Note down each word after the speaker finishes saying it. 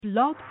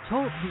Blog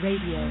Talk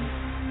Radio.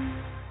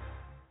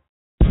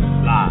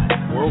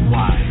 Live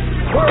worldwide.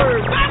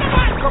 Word.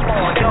 Come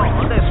on,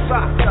 y'all. Let's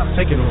rock up.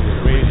 Take it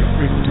over radio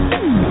frequency.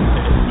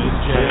 Miss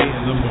J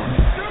in the morning.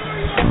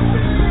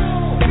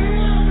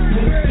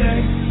 Miss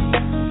J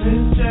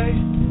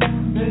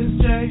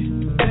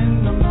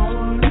in the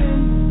morning.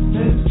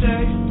 Miss J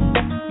in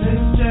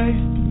the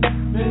morning.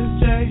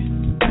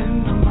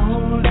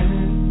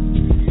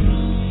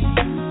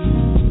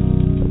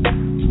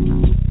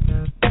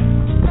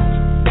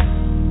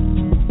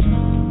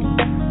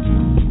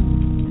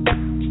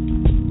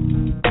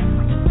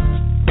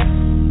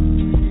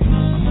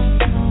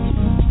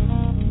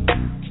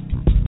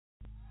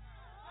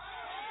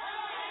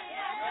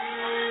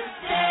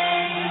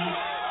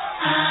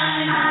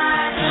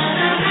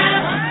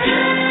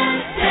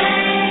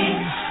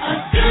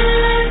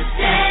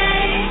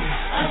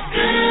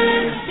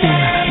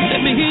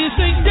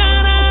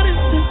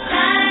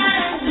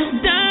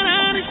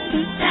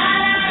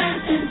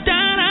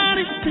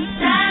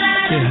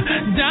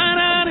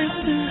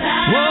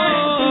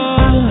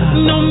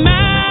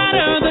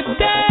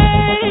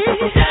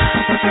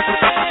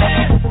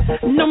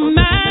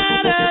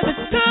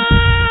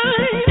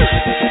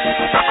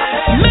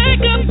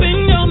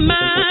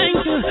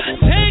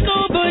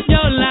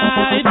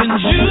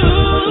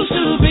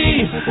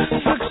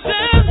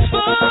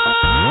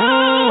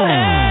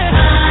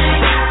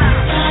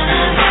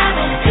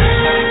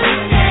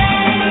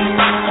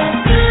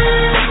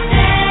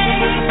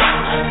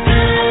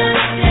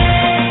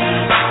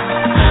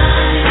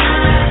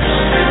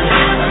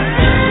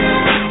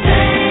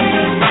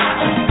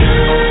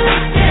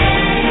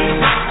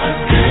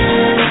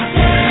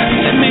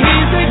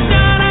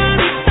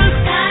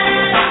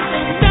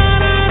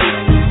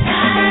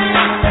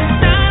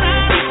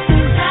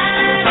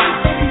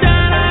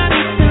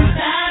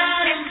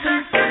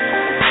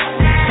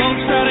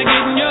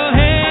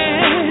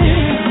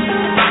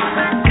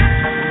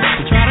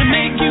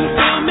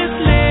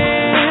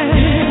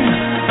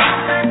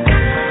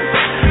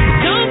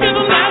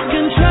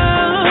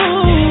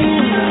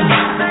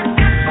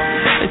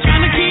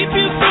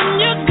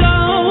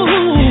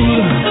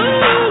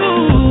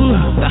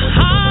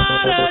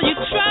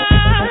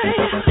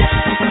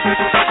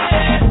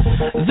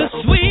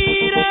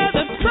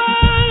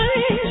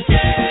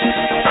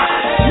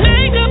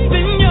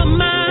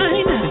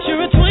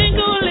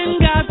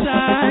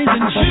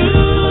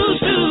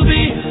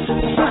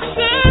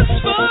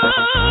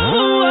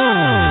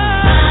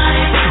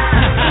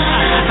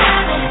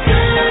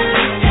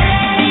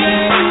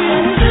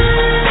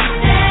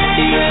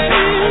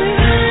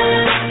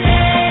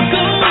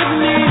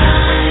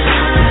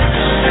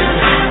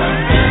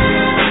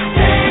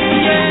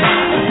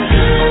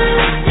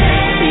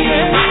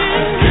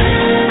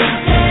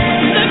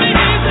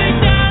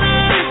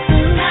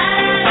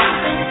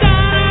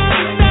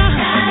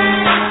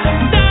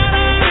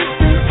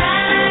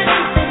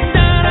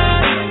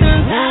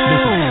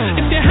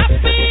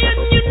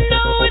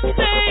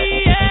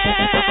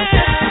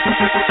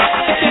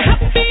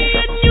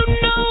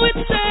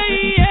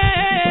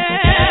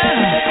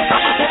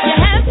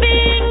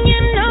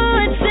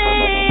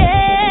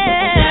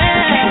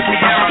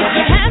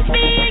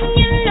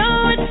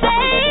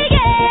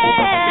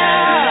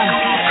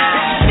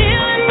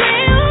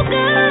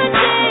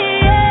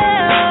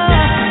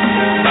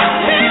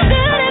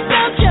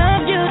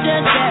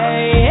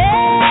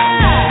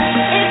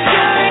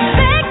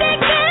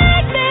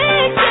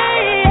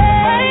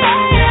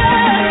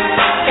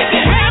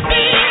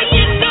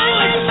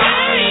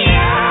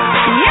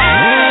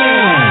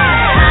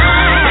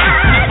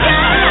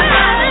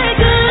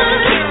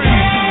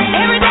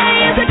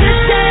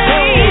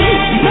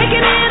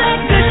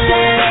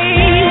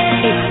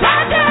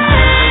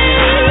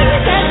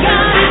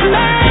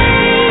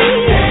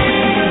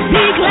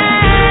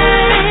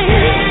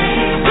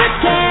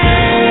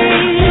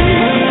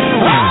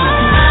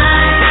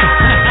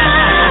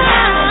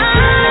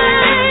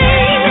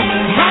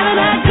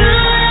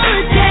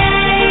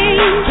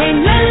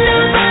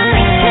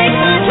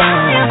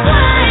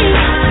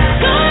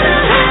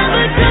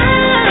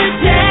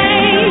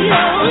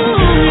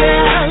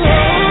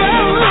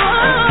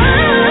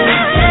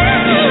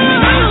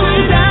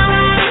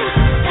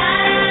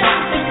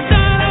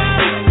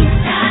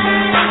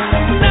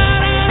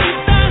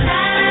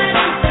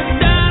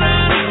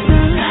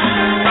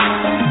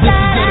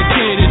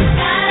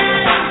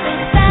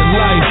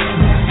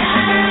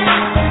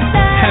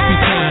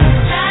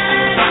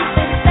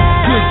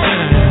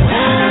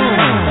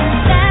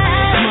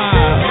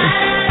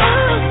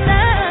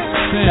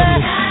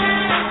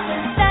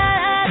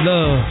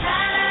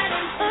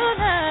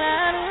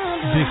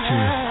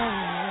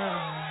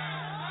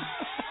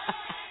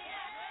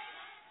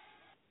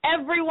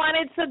 everyone.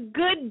 It's a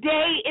good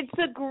day. It's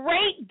a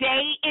great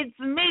day. It's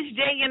Ms.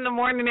 J in the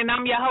morning, and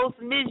I'm your host,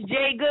 Ms.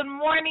 J. Good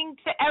morning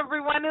to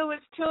everyone who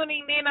is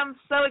tuning in. I'm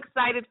so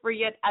excited for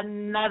yet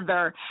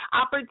another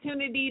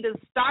opportunity to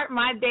start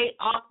my day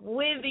off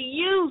with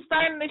you,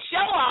 starting the show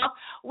off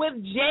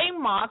with J.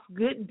 Moss,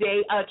 Good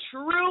Day, a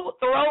true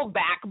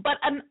throwback, but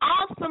an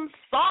awesome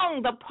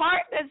song, the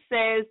part that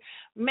says,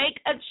 make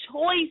a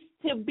choice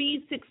to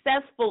be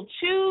successful.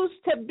 Choose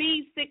to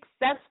be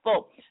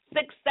successful.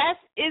 Success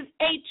is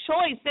a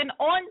choice. And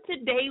on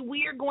today,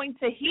 we are going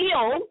to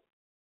heal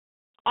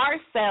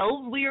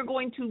ourselves. We are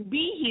going to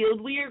be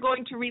healed. We are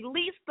going to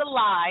release the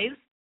lies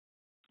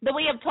that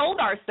we have told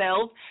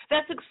ourselves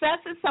that success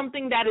is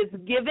something that is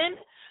given.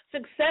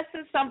 Success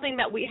is something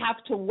that we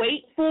have to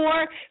wait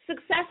for.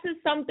 Success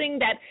is something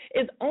that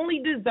is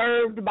only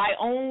deserved by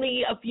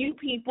only a few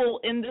people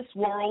in this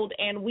world,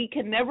 and we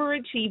can never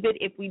achieve it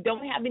if we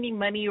don't have any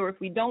money or if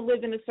we don't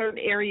live in a certain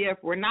area,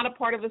 if we're not a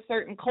part of a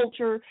certain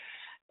culture.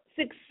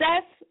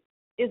 Success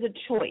is a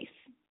choice.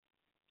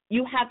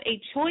 You have a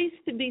choice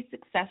to be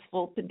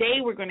successful.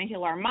 Today we're going to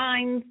heal our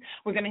minds.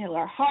 We're going to heal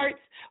our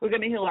hearts. We're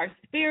going to heal our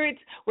spirits.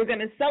 We're going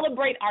to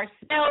celebrate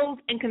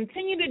ourselves and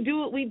continue to do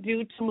what we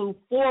do to move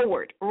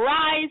forward.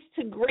 Rise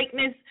to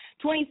greatness.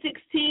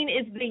 2016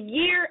 is the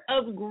year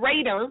of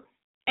greater,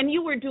 and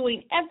you are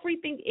doing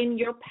everything in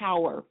your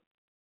power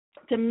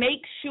to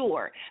make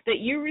sure that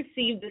you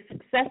receive the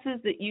successes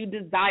that you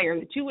desire,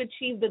 that you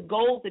achieve the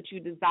goals that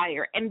you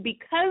desire. And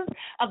because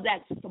of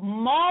that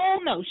small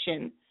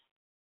notion,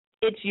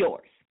 it's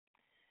yours.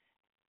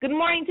 Good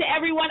morning to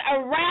everyone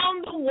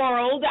around the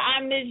world.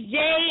 I'm Ms. J,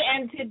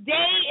 and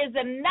today is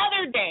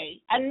another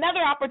day, another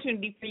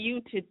opportunity for you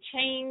to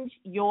change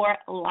your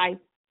life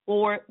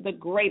for the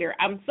greater.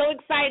 I'm so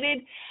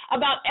excited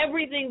about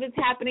everything that's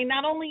happening,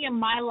 not only in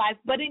my life,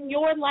 but in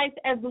your life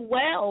as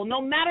well. No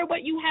matter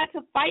what you had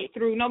to fight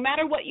through, no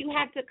matter what you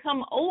had to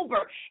come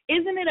over,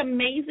 isn't it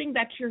amazing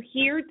that you're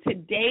here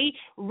today,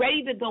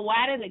 ready to go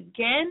at it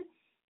again?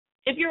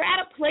 If you're at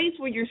a place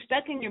where you're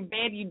stuck in your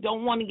bed, you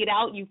don't want to get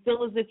out, you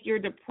feel as if you're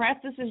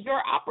depressed, this is your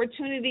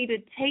opportunity to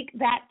take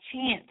that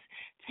chance.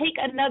 Take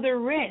another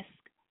risk.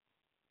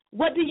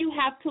 What do you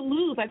have to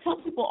lose? I tell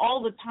people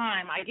all the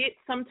time.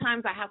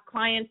 Sometimes I have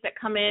clients that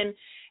come in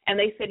and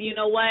they said, you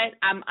know what,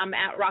 I'm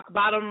at rock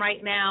bottom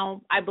right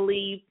now. I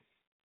believe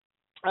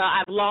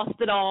I've lost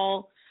it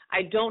all.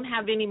 I don't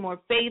have any more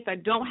faith. I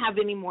don't have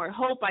any more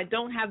hope. I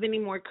don't have any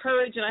more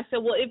courage. And I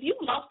said, well, if you've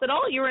lost it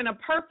all, you're in a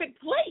perfect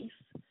place.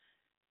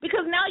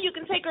 Because now you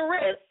can take a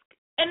risk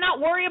and not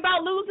worry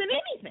about losing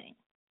anything.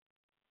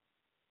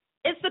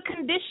 It's the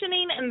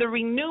conditioning and the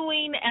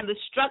renewing and the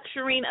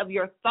structuring of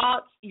your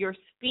thoughts, your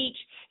speech,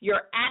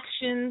 your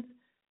actions.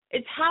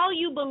 It's how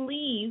you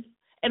believe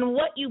and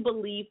what you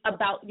believe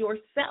about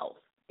yourself.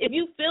 If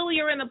you feel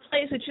you're in a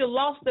place that you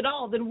lost it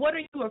all, then what are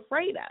you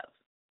afraid of?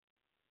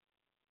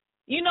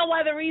 You know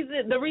why the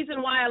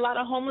reason why a lot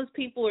of homeless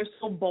people are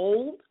so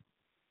bold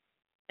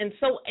and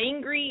so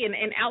angry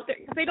and out there?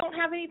 Because they don't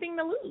have anything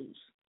to lose.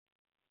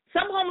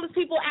 Some homeless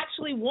people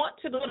actually want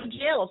to go to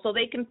jail so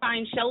they can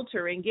find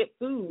shelter and get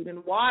food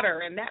and water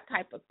and that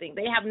type of thing.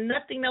 They have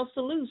nothing else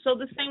to lose. So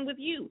the same with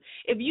you.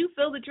 If you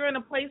feel that you're in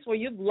a place where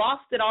you've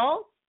lost it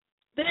all,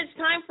 then it's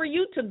time for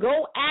you to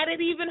go at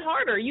it even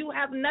harder. You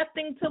have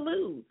nothing to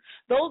lose.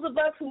 Those of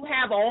us who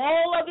have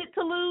all of it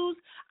to lose,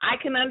 I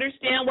can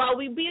understand why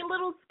we'd be a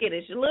little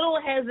skittish, a little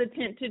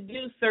hesitant to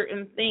do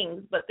certain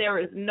things, but there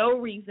is no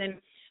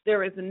reason.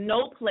 There is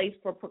no place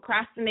for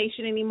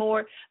procrastination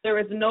anymore. There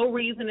is no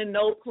reason and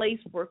no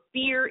place for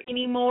fear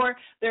anymore.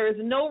 There is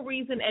no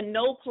reason and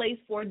no place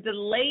for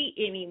delay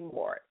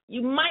anymore.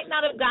 You might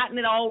not have gotten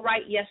it all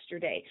right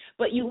yesterday,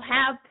 but you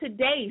have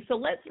today. So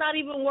let's not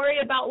even worry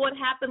about what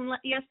happened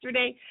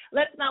yesterday.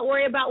 Let's not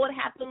worry about what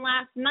happened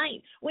last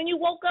night. When you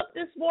woke up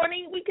this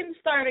morning, we can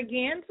start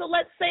again. So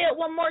let's say it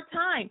one more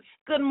time.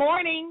 Good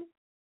morning.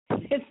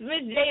 It's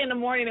Ms. J in the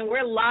morning, and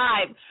we're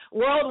live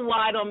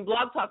worldwide on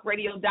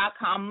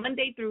blogtalkradio.com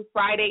Monday through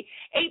Friday,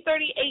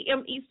 8:30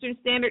 a.m. Eastern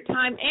Standard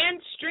Time, and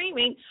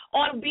streaming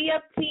on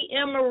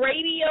BFTM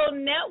Radio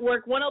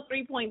Network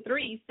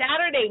 103.3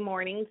 Saturday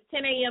mornings,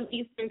 10 a.m.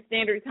 Eastern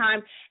Standard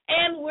Time,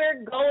 and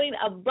we're going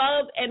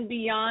above and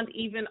beyond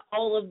even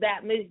all of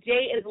that. Ms.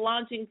 J is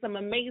launching some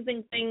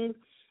amazing things.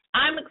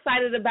 I'm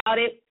excited about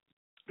it.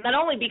 Not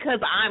only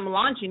because I'm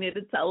launching it,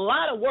 it's a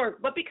lot of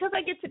work, but because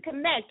I get to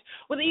connect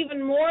with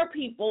even more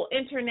people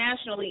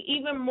internationally,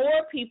 even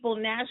more people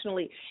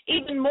nationally,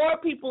 even more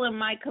people in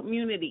my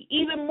community,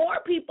 even more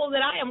people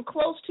that I am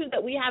close to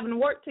that we haven't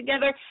worked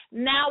together.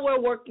 Now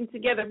we're working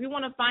together. If you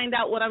want to find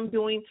out what I'm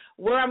doing,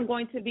 where I'm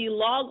going to be,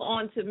 log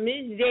on to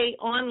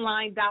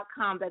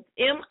MizJOnline.com. That's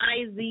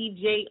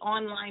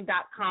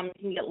MIZJOnline.com. You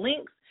can get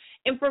links,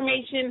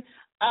 information,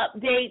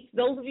 updates.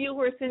 Those of you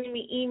who are sending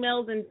me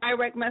emails and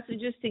direct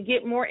messages to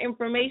get more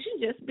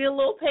information, just be a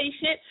little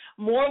patient.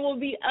 More will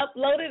be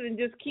uploaded, and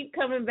just keep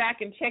coming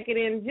back and check it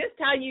in, just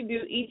how you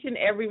do each and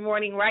every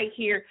morning right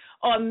here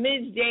on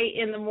Ms. J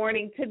in the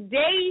Morning.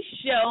 Today's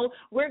show,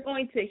 we're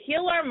going to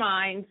heal our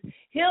minds,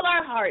 heal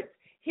our hearts,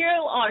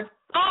 heal our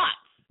thoughts,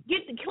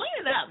 clean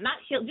it up, not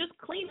heal, just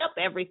clean up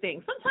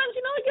everything. Sometimes,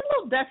 it gets a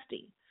little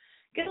dusty.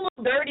 Get a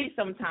little dirty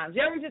sometimes.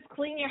 You ever just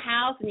clean your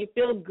house and you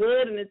feel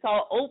good and it's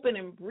all open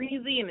and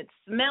breezy and it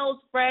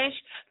smells fresh?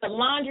 The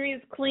laundry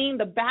is clean,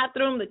 the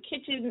bathroom, the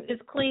kitchen is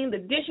clean, the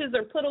dishes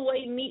are put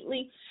away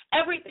neatly.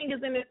 Everything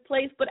is in its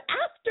place. But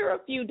after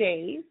a few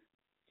days,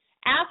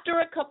 after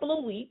a couple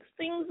of weeks,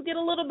 things get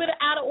a little bit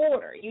out of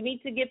order. You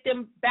need to get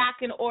them back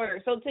in order.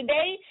 So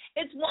today,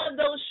 it's one of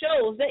those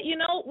shows that,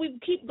 we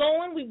keep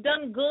going, we've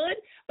done good,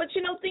 but,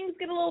 things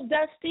get a little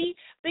dusty,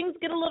 things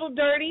get a little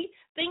dirty,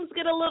 things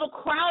get a little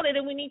crowded,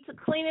 and we need to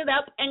clean it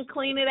up and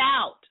clean it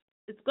out.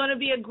 It's going to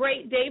be a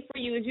great day for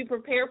you as you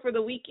prepare for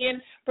the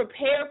weekend,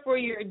 prepare for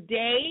your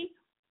day,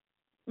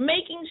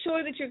 making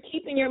sure that you're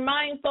keeping your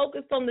mind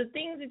focused on the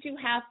things that you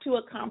have to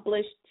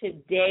accomplish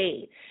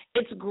today.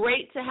 It's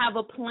great to have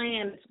a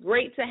plan. It's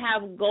great to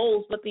have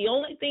goals, but the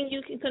only thing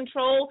you can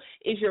control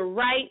is your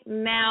right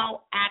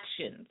now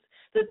actions,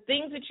 the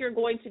things that you're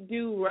going to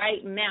do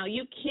right now.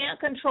 You can't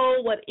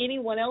control what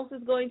anyone else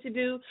is going to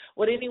do,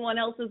 what anyone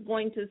else is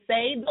going to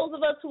say. Those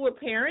of us who are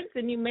parents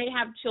and you may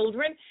have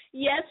children,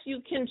 yes,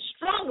 you can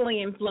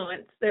strongly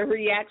influence their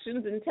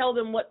reactions and tell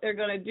them what they're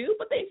going to do,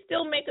 but they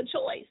still make a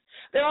choice.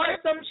 There are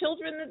some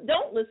children that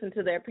don't listen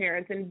to their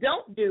parents and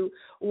don't do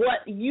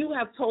what you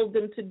have told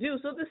them to do.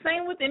 So the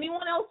same with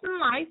anyone else in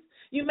life.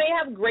 You may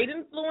have great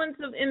influence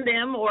in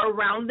them or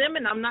around them,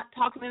 and I'm not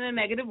talking in a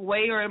negative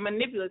way or a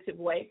manipulative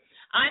way.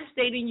 I'm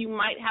stating you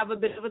might have a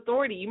bit of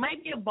authority. You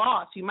might be a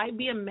boss. You might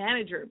be a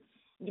manager.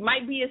 You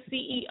might be a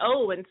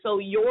CEO, and so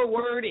your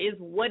word is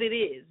what it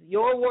is.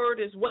 Your word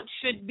is what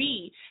should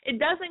be. It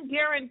doesn't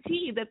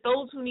guarantee that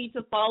those who need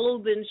to follow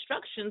the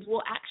instructions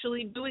will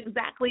actually do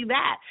exactly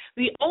that.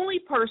 The only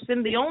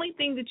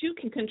thing that you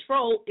can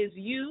control is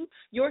you,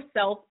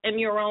 yourself, and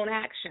your own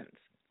actions.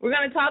 We're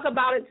going to talk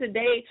about it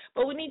today,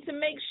 but we need to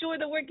make sure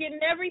that we're getting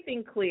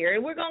everything clear,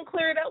 and we're going to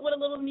clear it up with a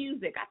little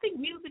music. I think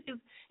music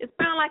is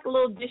kind of like a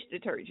little dish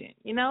detergent,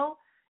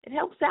 It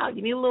helps out.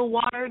 You need a little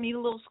water, need a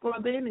little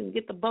scrubbing, and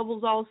get the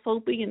bubbles all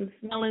soapy and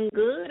smelling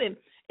good, and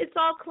it's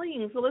all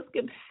clean. So let's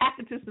get back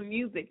to some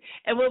music,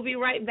 and we'll be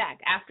right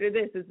back after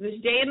this. It's Miss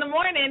J in the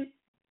morning.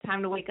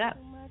 Time to wake up.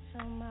 Too much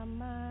on my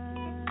mind.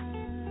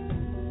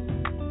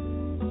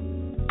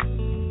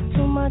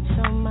 Too much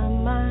on my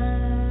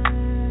mind.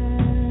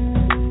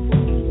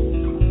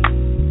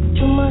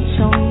 Too much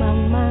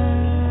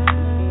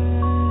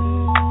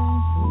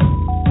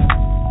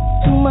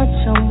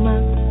on my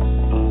mind.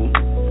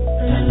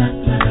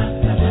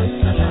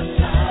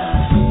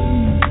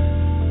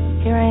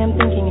 Here I am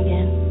thinking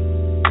again,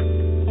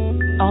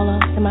 all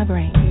lost in my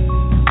brain.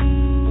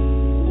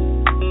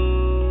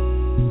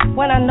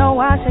 When I know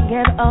I should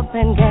get up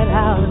and get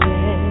out of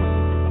it,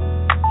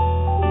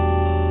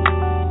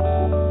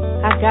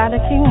 I gotta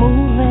keep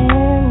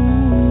moving.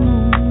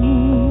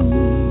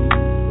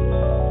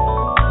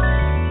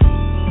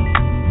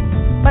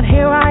 But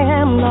here I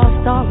am,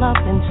 lost all up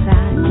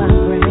inside my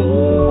brain.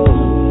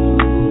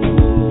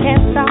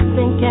 Can't stop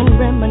thinking,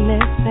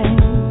 reminiscing.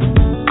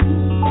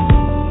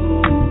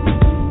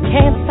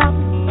 Can't stop,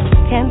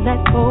 can't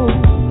let go.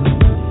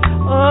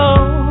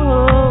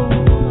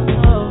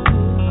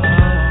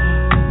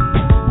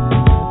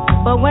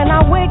 But when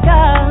I wake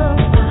up,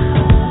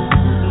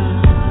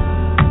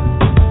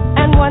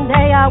 and one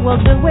day I will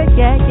do it,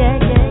 yeah.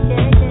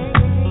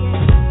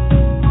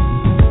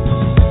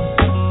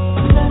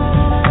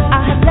 I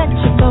have let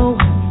you go,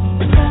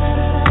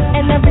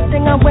 and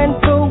everything I went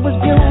through was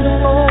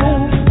beautiful.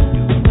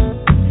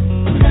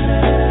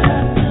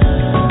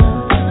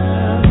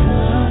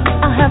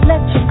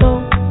 Let you go,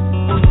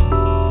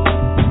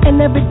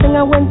 and everything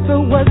I went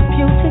through was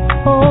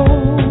beautiful.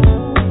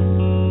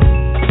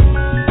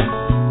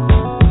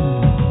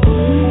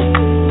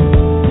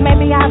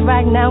 Maybe I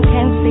right now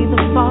can't see the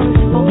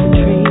forest for the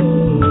trees,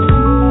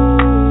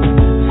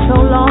 so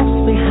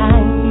lost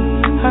behind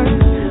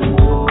hurt,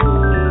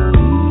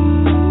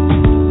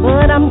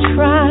 but I'm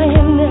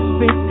trying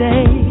every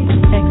day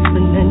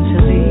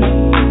exponentially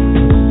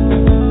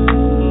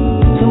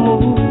to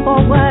move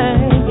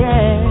forward,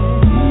 yeah.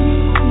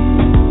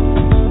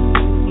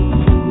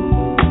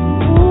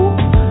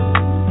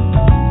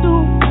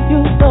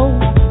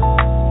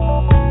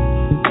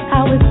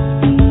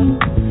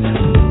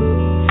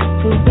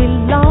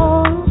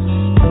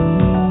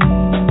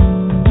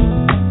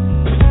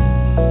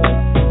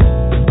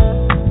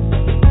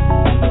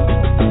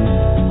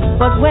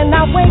 But when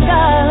I wake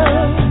up,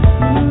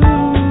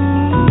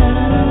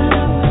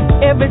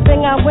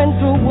 everything I went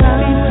through will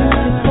be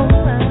beautiful.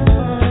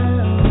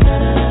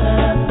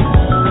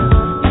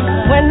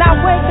 When I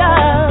wake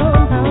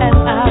up, and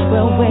I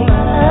will wake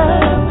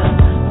up,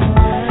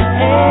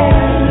 hey,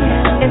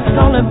 it's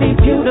gonna be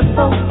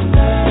beautiful.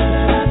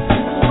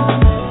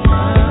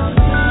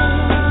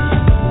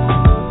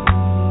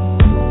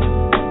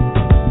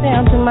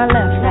 Down to my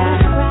left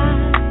side,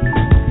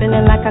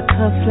 feeling like I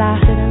could fly.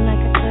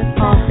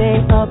 All day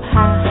up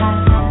high,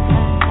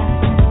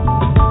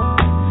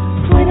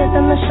 sweeter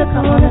than the sugar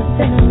on a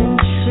cinnamon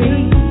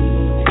tree,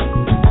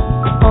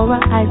 or an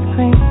ice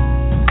cream.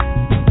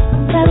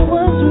 La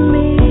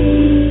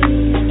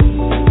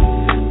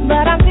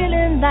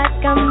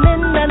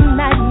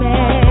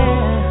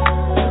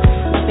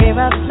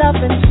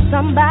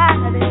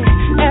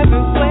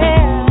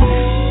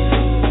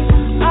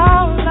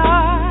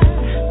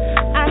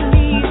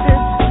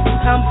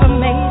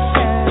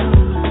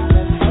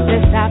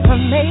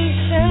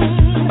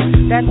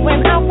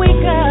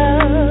wake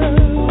up,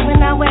 when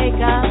I wake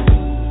up,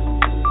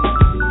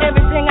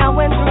 everything I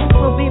went through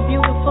will be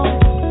beautiful.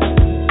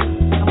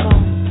 I'm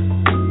gone.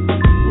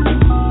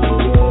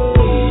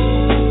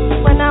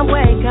 When I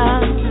wake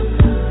up,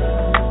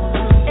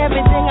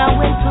 everything I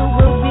went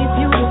through will be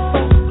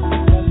beautiful.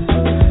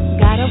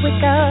 Gotta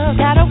wake up,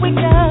 gotta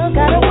wake up,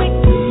 gotta wake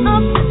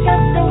up,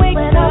 gotta wake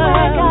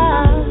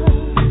up.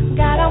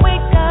 Gotta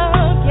wake up,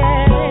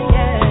 yeah,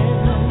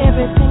 yeah.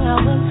 Everything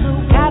I went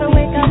through, gotta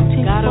wake up,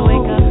 gotta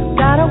wake up,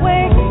 gotta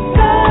wake up,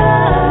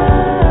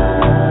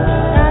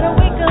 gotta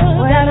wake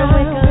up, gotta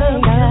wake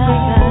up,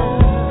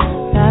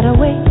 gotta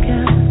wake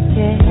up,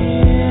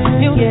 yeah,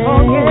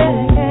 beautiful, yeah.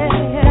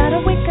 Gotta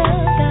wake up,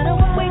 gotta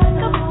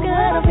wake up,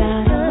 gotta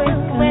wake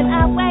up. When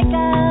I wake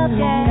up,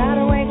 yeah,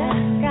 gotta wake up,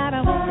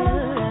 gotta wake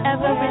up.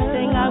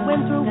 Everything I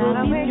went through will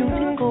be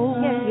beautiful,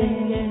 yeah, yeah.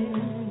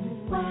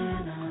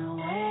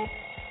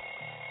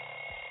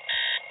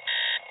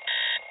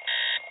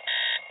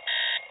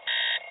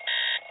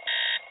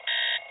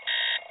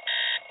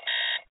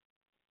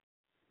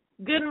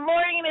 Good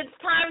morning. It's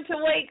time to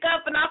wake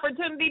up, an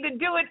opportunity to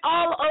do it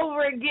all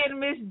over again.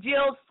 Miss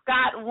Jill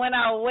Scott, when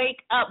I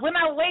wake up. When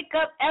I wake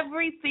up,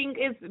 everything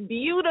is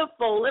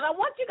beautiful. And I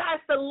want you guys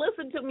to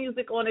listen to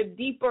music on a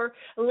deeper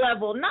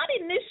level, not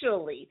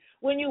initially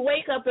when you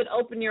wake up and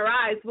open your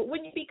eyes, but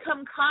when you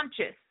become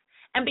conscious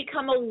and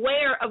become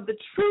aware of the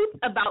truth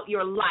about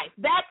your life.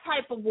 That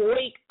type of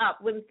wake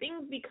up, when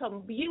things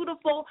become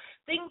beautiful,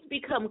 things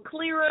become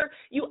clearer,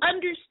 you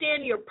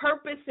understand your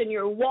purpose and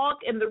your walk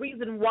and the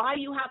reason why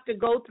you have to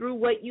go through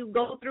what you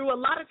go through. A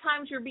lot of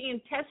times you're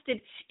being tested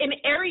in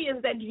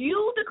areas that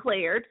you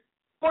declared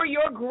for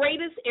your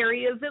greatest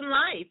areas in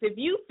life. If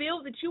you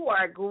feel that you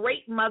are a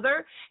great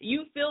mother,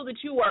 you feel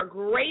that you are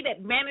great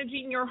at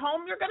managing your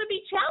home, you're going to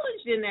be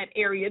challenged in that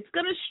area. It's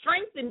going to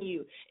strengthen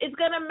you. It's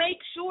going to make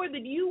sure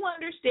that you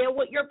understand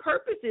what your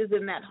purpose is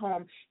in that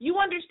home. You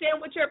understand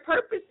what your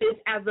purpose is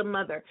as a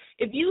mother.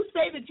 If you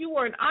say that you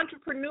are an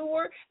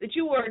entrepreneur, that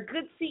you are a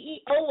good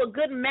CEO, a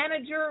good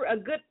manager, a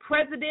good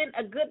president,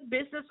 a good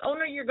business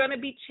owner, you're going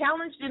to be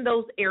challenged in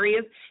those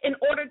areas in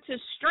order to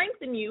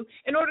strengthen you,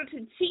 in order to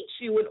teach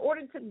you, in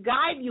order to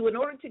guide you, in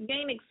order to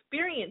gain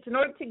experience, in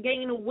order to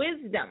gain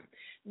wisdom.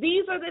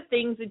 These are the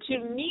things that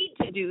you need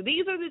to do.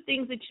 These are the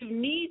things that you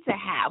need to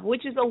have,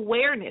 which is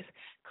awareness,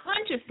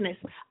 consciousness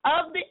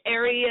of the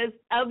areas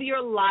of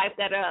your life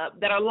that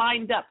are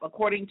lined up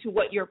according to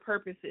what your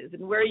purpose is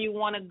and where you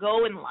want to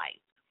go in life.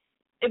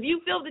 If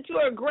you feel that you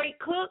are a great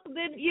cook,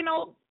 then,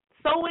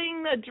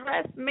 sewing a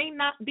dress may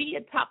not be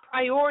a top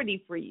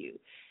priority for you.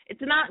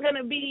 It's not going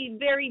to be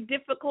very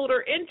difficult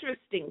or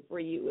interesting for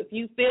you. If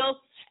you feel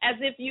as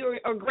if you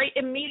are great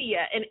in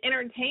media and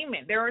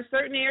entertainment, there are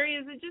certain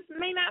areas that just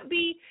may not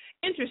be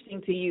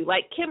interesting to you,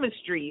 like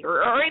chemistry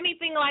or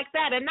anything like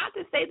that. And not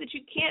to say that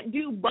you can't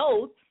do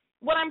both.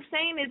 What I'm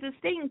saying is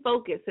staying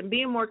focused and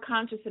being more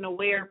conscious and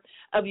aware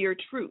of your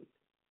truth.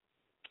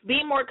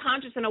 Being more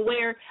conscious and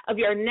aware of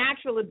your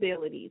natural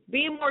abilities.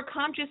 Being more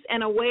conscious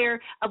and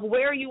aware of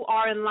where you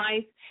are in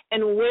life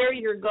and where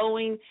you're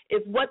going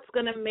is what's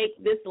going to make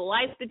this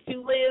life that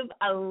you live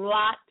a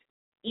lot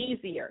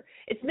easier.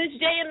 It's Miss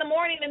J in the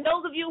morning, and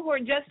those of you who are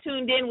just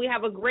tuned in, we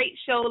have a great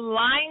show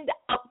lined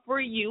up for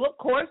you. Of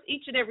course,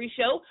 each and every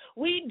show,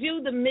 we do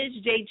the Miss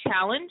J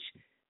Challenge.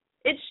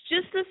 It's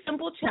just a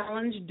simple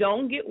challenge.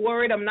 Don't get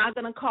worried. I'm not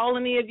going to call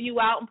any of you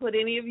out and put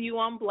any of you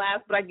on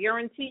blast, but I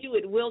guarantee you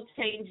it will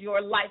change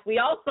your life. We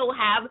also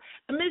have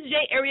the Ms.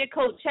 J area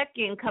code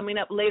check-in coming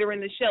up later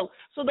in the show.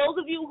 So those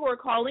of you who are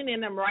calling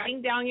in, I'm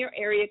writing down your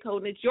area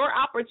code, and it's your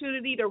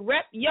opportunity to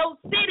rep your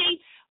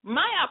city,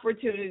 my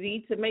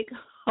opportunity to make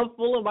a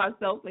fool of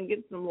myself and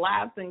get some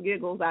laughs and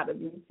giggles out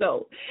of you.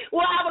 So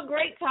we'll have a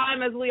great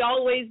time as we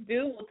always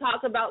do. We'll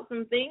talk about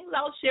some things.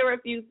 I'll share a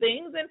few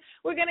things, and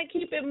we're going to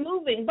keep it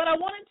moving. But I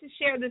wanted to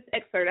share this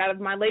excerpt out of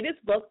my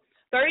latest book,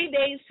 30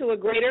 Days to a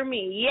Greater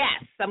Me.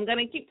 Yes, I'm going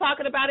to keep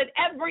talking about it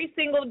every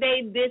single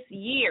day this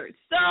year.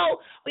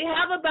 So we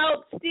have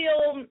about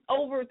still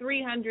over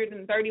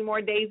 330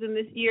 more days in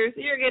this year,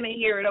 so you're going to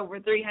hear it over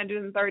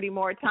 330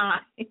 more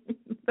times.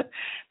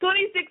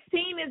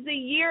 2016 is the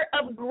year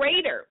of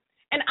greater.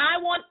 And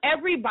I want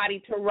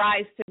everybody to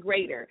rise to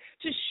greater,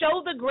 to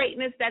show the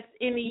greatness that's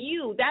in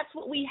you. That's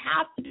what we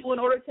have to do in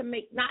order to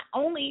make not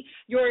only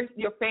your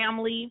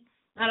family,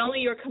 not only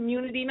your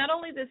community, not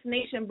only this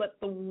nation, but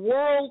the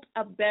world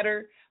a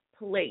better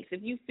place.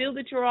 If you feel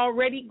that you're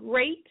already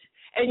great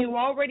and you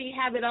already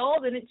have it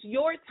all, then it's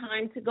your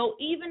time to go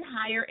even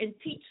higher and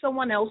teach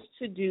someone else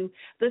to do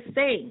the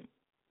same.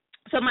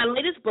 So my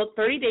latest book,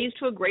 30 Days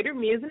to a Greater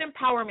Me, is an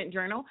empowerment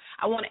journal.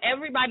 I want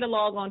everybody to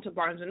log on to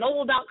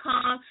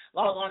BarnesandNoble.com,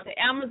 log on to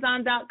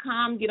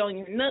Amazon.com, get on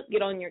your Nook,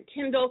 get on your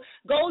Kindle.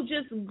 Go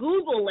just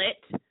Google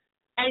it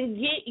and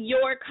get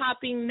your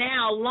copy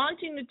now.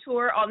 Launching the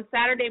tour on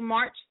Saturday,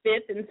 March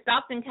 5th in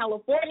Stockton,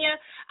 California.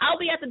 I'll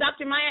be at the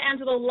Dr. Maya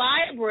Angelou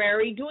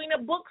Library doing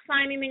a book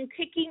signing and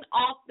kicking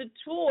off the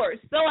tour.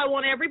 So I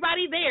want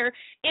everybody there.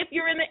 If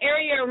you're in the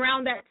area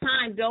around that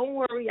time, don't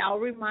worry, I'll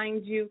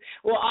remind you.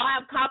 We'll all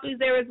have copies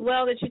there as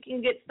well that you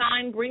can get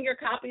signed. Bring your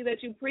copy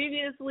that you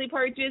previously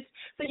purchased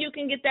so you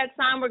can get that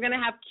signed. We're going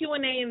to have Q&A,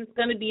 and it's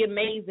going to be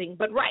amazing.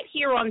 But right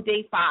here on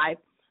day 5,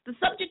 the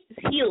subject is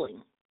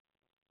healing.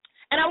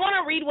 And I want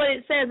to read what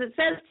it says. It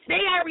says,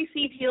 today I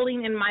received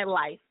healing in my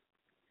life.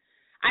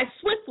 I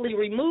swiftly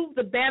removed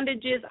the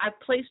bandages I've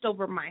placed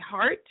over my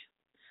heart,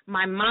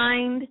 my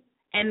mind,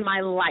 and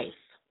my life.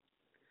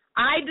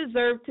 I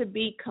deserve to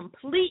be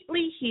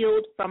completely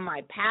healed from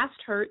my past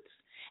hurts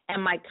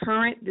and my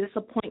current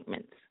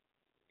disappointments.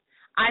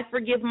 I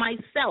forgive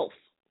myself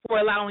for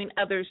allowing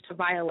others to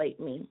violate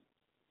me.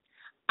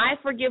 I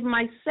forgive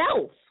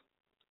myself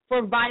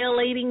for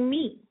violating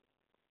me.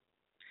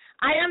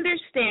 I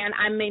understand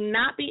I may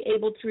not be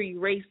able to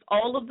erase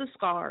all of the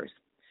scars,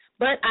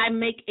 but I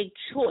make a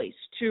choice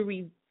to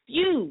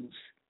refuse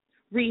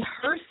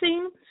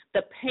rehearsing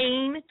the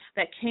pain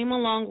that came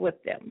along with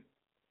them.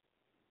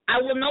 I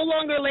will no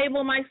longer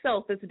label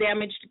myself as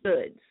damaged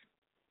goods.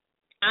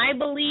 I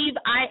believe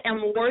I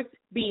am worth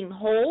being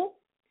whole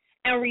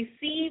and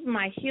receive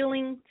my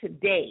healing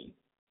today.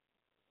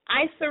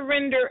 I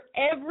surrender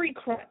every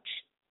crutch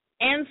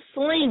and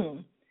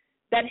sling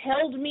that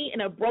held me in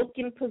a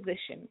broken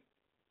position.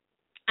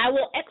 I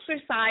will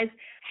exercise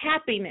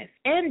happiness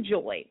and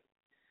joy.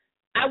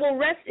 I will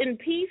rest in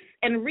peace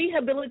and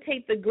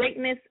rehabilitate the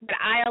greatness that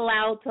I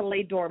allowed to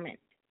lay dormant.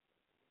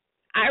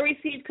 I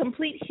receive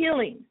complete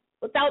healing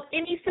without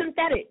any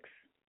synthetics.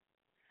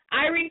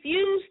 I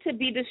refuse to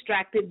be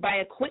distracted by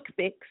a quick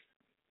fix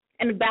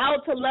and vow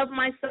to love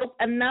myself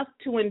enough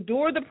to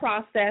endure the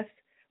process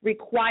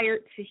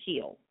required to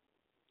heal.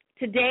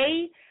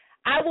 Today,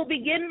 I will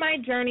begin my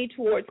journey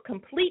towards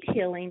complete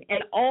healing in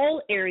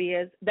all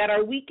areas that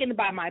are weakened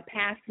by my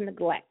past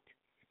neglect.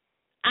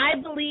 I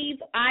believe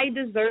I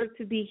deserve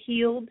to be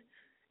healed,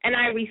 and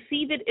I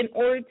receive it in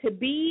order to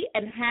be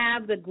and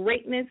have the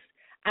greatness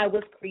I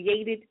was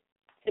created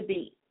to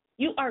be.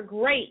 You are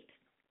great,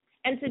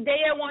 and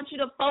today I want you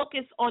to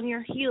focus on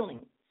your healing,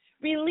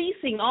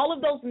 releasing all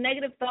of those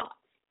negative thoughts,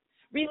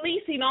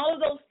 releasing all of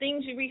those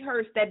things you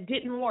rehearsed that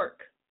didn't work,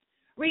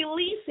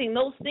 releasing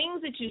those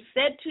things that you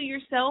said to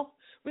yourself,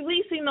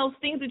 releasing those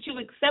things that you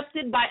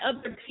accepted by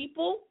other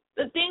people,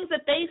 the things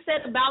that they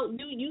said about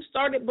you, you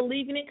started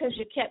believing it because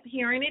you kept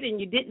hearing it and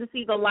you didn't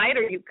see the light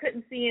or you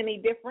couldn't see any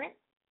different.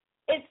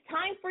 It's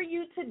time for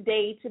you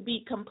today to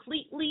be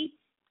completely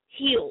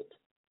healed.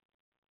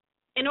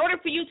 In order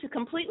for you to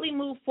completely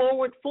move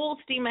forward, full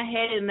steam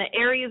ahead in the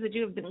areas that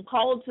you have been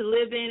called to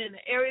live in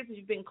the areas that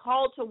you've been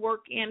called to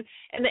work in,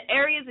 and the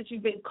areas that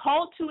you've been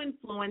called to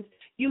influence,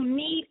 you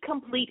need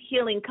complete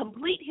healing.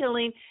 Complete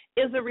healing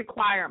is a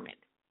requirement.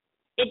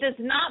 It does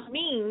not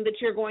mean that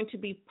you're going to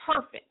be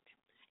perfect.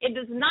 It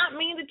does not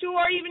mean that you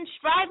are even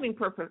striving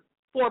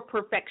for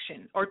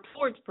perfection or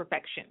towards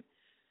perfection.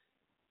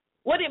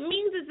 What it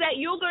means is that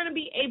you're going to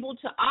be able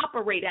to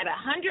operate at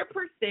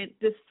 100%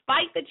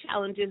 despite the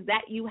challenges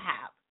that you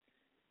have.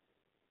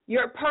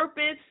 Your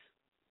purpose,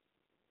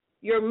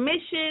 your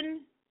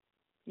mission,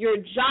 your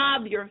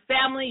job, your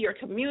family, your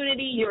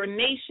community, your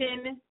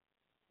nation,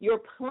 your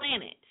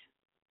planet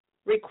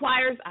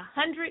requires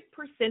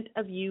 100%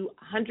 of you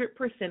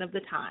 100% of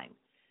the time.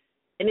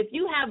 And if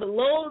you have a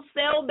low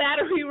cell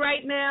battery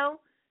right now,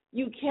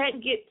 you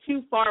can't get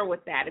too far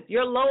with that. If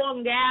you're low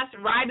on gas,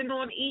 riding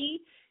on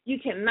E, you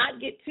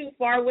cannot get too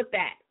far with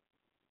that.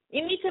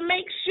 You need to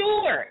make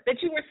sure that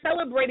you are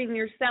celebrating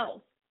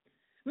yourself.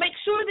 Make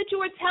sure that you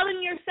are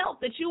telling yourself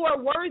that you are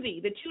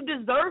worthy, that you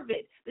deserve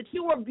it, that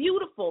you are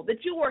beautiful,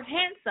 that you are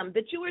handsome,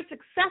 that you are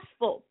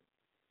successful,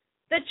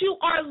 that you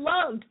are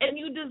loved and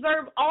you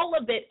deserve all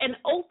of it, and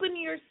open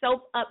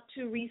yourself up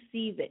to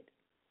receive it.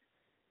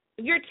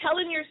 If you're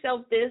telling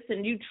yourself this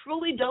and you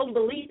truly don't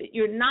believe it,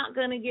 you're not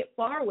going to get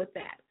far with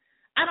that.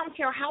 I don't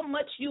care how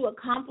much you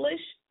accomplish.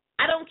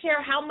 I don't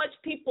care how much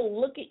people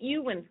look at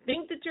you and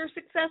think that you're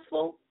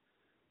successful.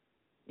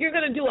 You're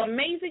going to do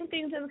amazing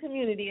things in the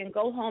community and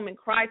go home and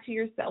cry to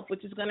yourself,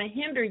 which is going to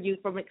hinder you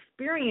from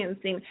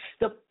experiencing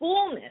the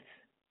fullness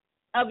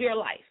of your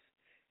life.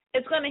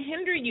 It's going to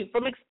hinder you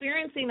from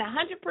experiencing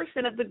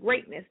 100% of the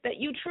greatness that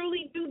you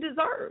truly do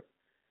deserve.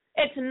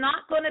 It's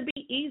not going to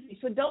be easy,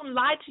 so don't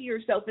lie to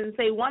yourself and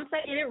say, once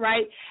I get it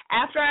right,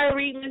 after I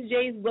read Ms.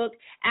 J's book,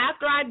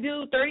 after I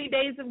do 30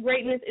 Days of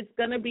Greatness, it's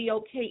going to be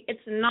okay.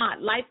 It's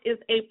not. Life is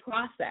a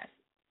process.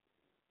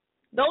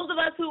 Those of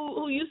us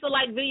who used to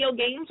like video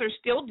games or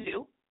still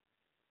do,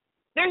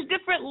 there's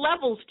different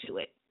levels to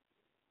it.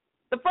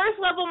 The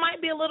first level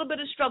might be a little bit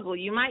of struggle.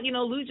 You might,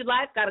 lose your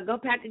life, got to go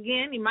back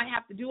again. You might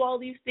have to do all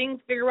these things,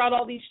 figure out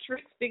all these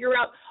tricks, figure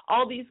out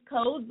all these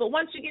codes. But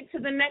once you get to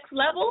the next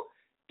level,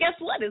 guess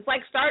what? It's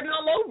like starting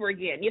all over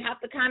again. You have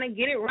to kind of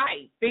get it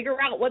right, figure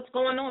out what's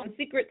going on,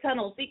 secret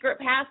tunnels, secret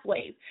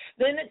pathways.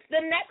 Then it's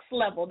the next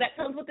level that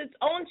comes with its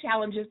own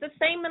challenges, the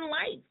same in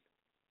life.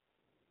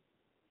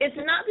 It's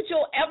not that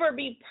you'll ever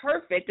be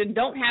perfect and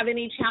don't have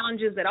any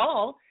challenges at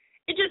all.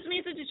 It just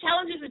means that the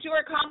challenges that you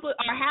are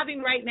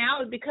having right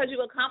now is because you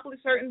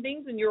accomplished certain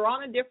things and you're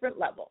on a different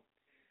level.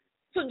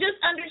 So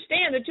just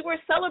understand that you are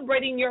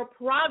celebrating your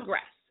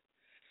progress,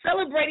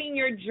 celebrating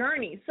your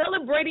journey,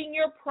 celebrating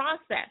your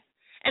process.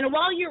 And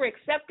while you're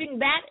accepting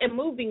that and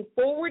moving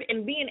forward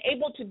and being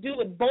able to do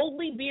it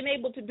boldly, being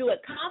able to do it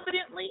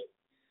confidently,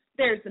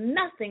 there's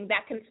nothing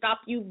that can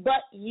stop you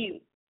but you.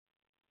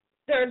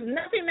 There's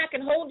nothing that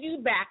can hold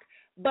you back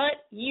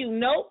but you.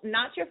 No,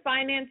 not your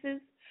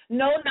finances.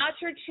 No, not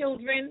your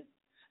children.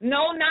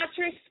 No, not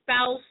your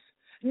spouse.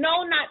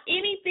 No, not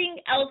anything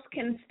else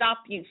can stop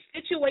you.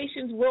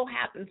 Situations will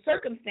happen.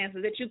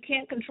 Circumstances that you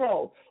can't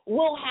control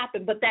will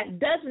happen, but that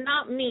does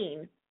not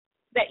mean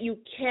that you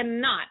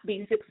cannot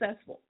be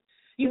successful.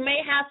 You may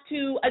have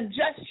to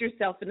adjust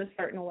yourself in a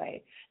certain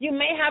way. You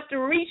may have to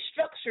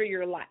restructure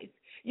your life.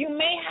 You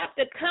may have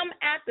to come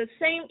at the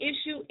same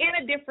issue in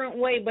a different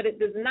way, but it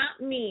does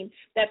not mean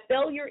that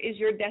failure is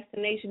your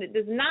destination. It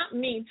does not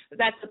mean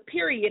that's a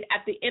period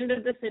at the end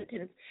of the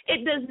sentence.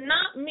 It does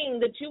not mean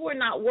that you are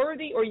not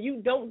worthy or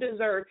you don't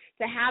deserve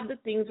to have the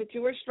things that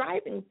you are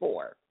striving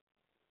for.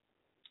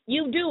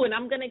 You do, and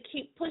I'm going to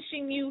keep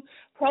pushing you,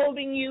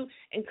 probing you,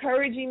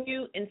 encouraging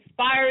you,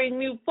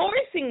 inspiring you,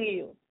 forcing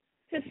you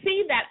to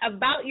see that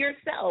about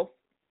yourself.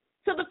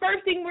 So the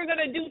first thing we're going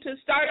to do to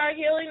start our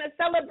healing is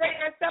celebrate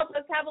ourselves.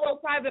 Let's have a little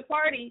private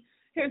party.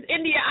 Here's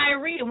India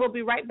Irie, and we'll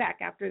be right back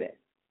after this.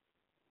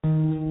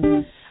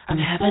 I'm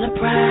having a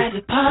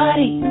private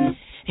party.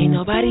 Ain't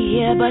nobody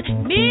here but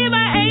me,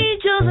 my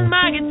angels, and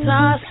my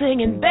guitar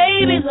singing.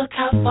 Baby, look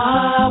how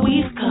far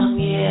we've come,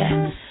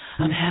 yeah.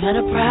 I'm having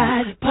a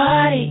private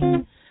party,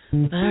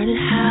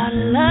 learning how to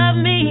love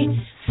me,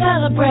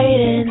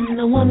 celebrating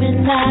the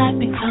woman I've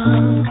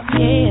become,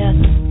 yeah.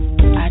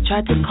 I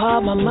tried to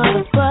call my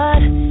mother,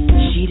 but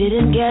she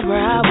didn't get where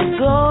I was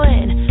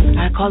going.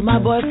 I called my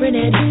boyfriend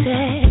and he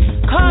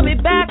said, call me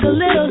back a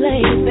little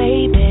later,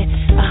 baby.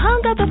 I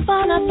hung up the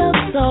phone, I felt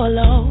so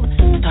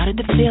alone, started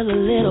to feel a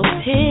little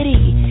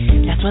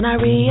pity. That's when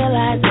I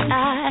realized that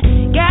I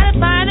gotta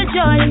find the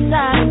joy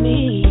inside of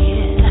me,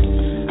 yeah.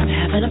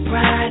 Having a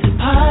private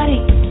party,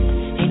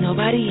 ain't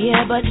nobody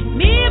here but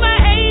me, my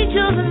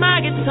angels, and my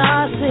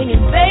guitar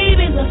singing.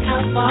 Baby, look how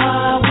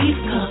far we've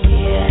come,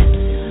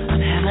 yeah. I'm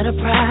having a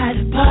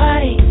private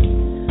party,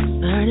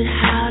 learning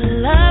how to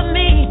love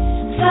me,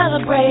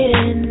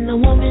 celebrating the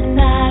woman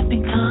I've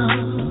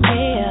become,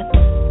 yeah.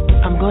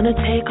 I'm gonna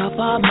take off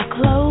all my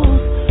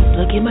clothes,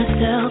 look at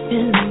myself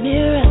in the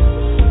mirror.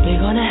 We're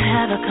gonna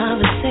have a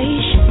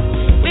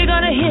conversation, we're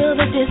gonna heal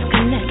the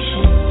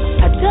disconnection.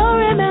 I don't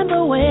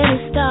remember when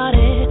it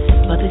started,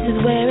 but this is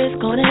where it's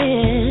gonna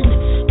end.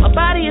 My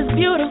body is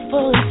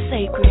beautiful and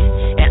sacred,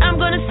 and I'm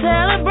gonna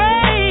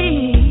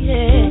celebrate,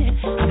 yeah.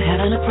 I'm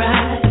having a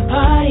private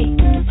party,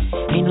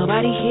 ain't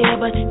nobody here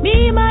but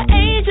me, my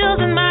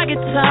angels, and my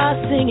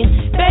guitar singing.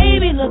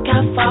 Baby, look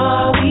how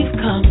far we've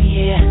come,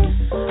 yeah.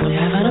 I'm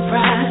having a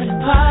private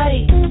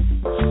party,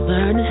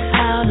 learning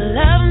how to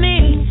love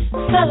me,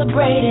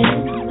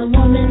 celebrating the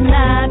woman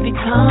I've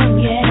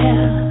become,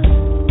 yeah.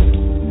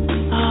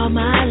 All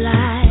my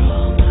life,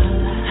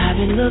 I've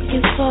been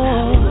looking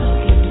for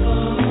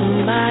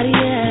somebody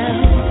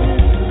else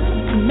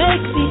to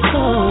make me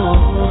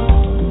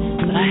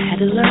whole, but I had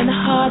to learn the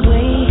hard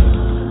way.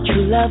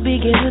 True love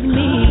begins with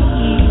me.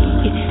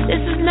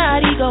 This is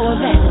not ego or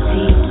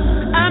vanity,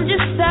 I'm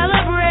just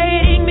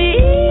celebrating me.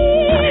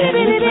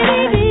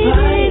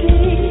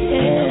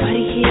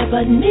 Nobody here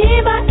but me,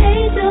 my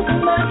angels,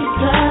 and my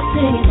guitar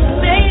singing.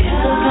 Baby,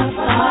 look how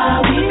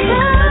far we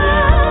come.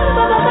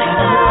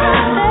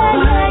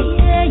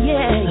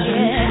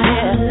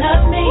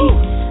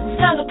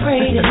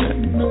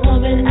 Celebrating the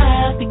woman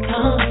I've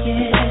become,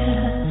 yeah.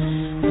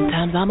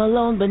 Sometimes I'm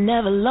alone but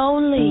never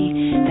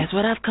lonely. That's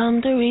what I've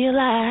come to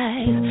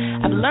realize.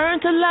 I've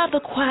learned to love the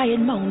quiet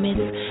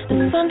moments,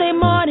 the Sunday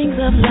mornings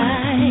of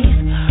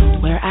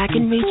life, where I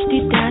can reach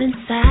deep down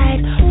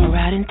inside or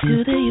out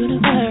into the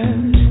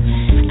universe.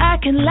 I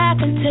can laugh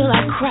until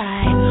I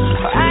cry,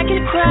 or I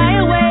can cry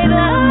away the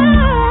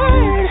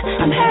hurt.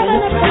 I'm having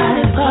a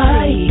private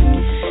party,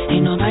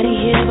 ain't nobody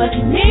here but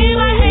me,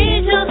 my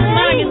angels, and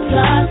my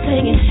guitar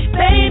singing.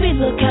 Baby,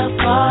 look how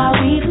far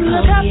we've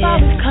come,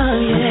 yeah.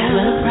 I'm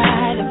having a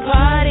private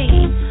party,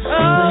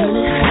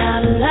 learning how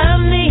to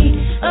love me,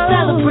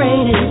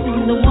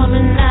 celebrating the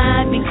woman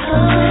I've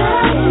become.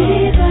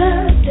 Happy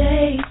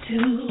birthday to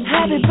me.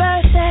 Happy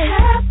birthday.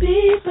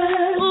 Happy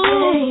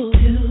birthday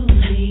to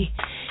me.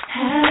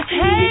 Happy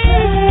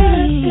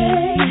birthday.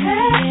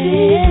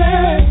 Happy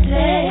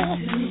birthday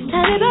to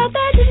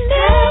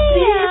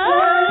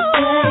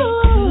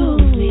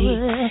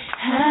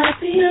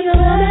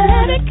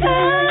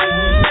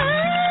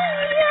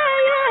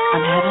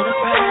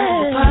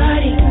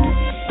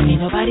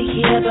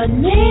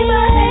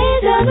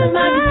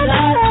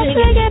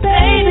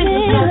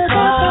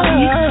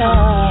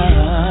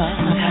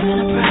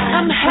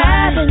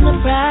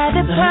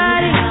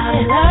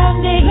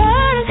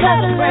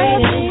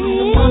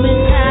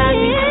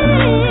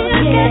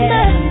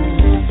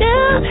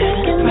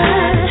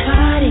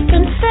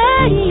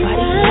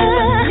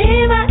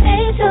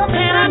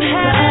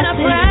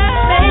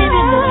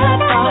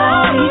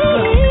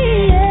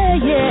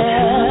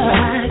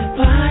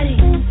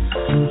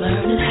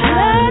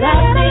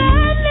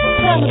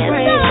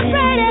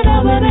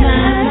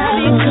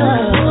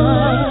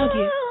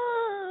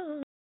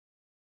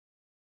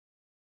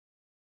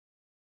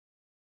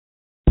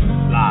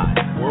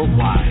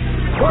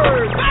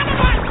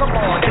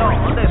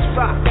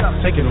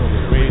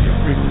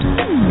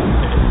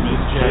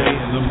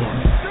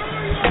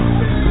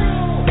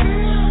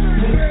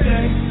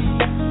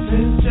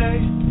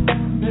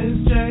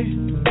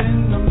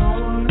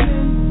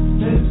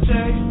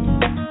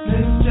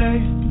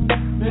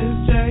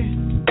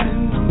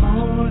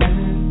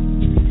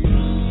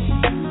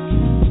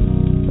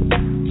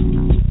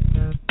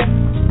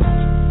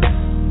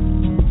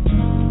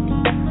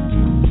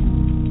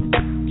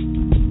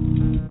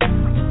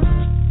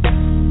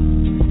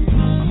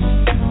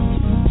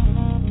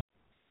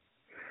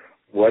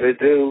it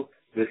do?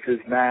 This is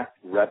Matt,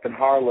 reppin'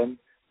 Harlem,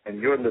 and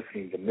you're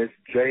listening to Miss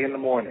J in the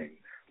Morning.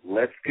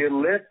 Let's get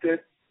lifted.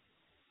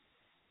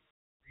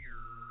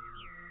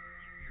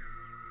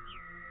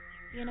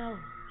 You know,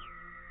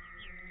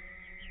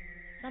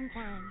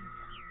 sometimes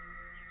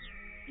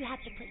you have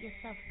to put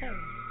yourself first.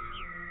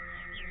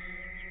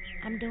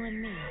 I'm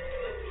doing me.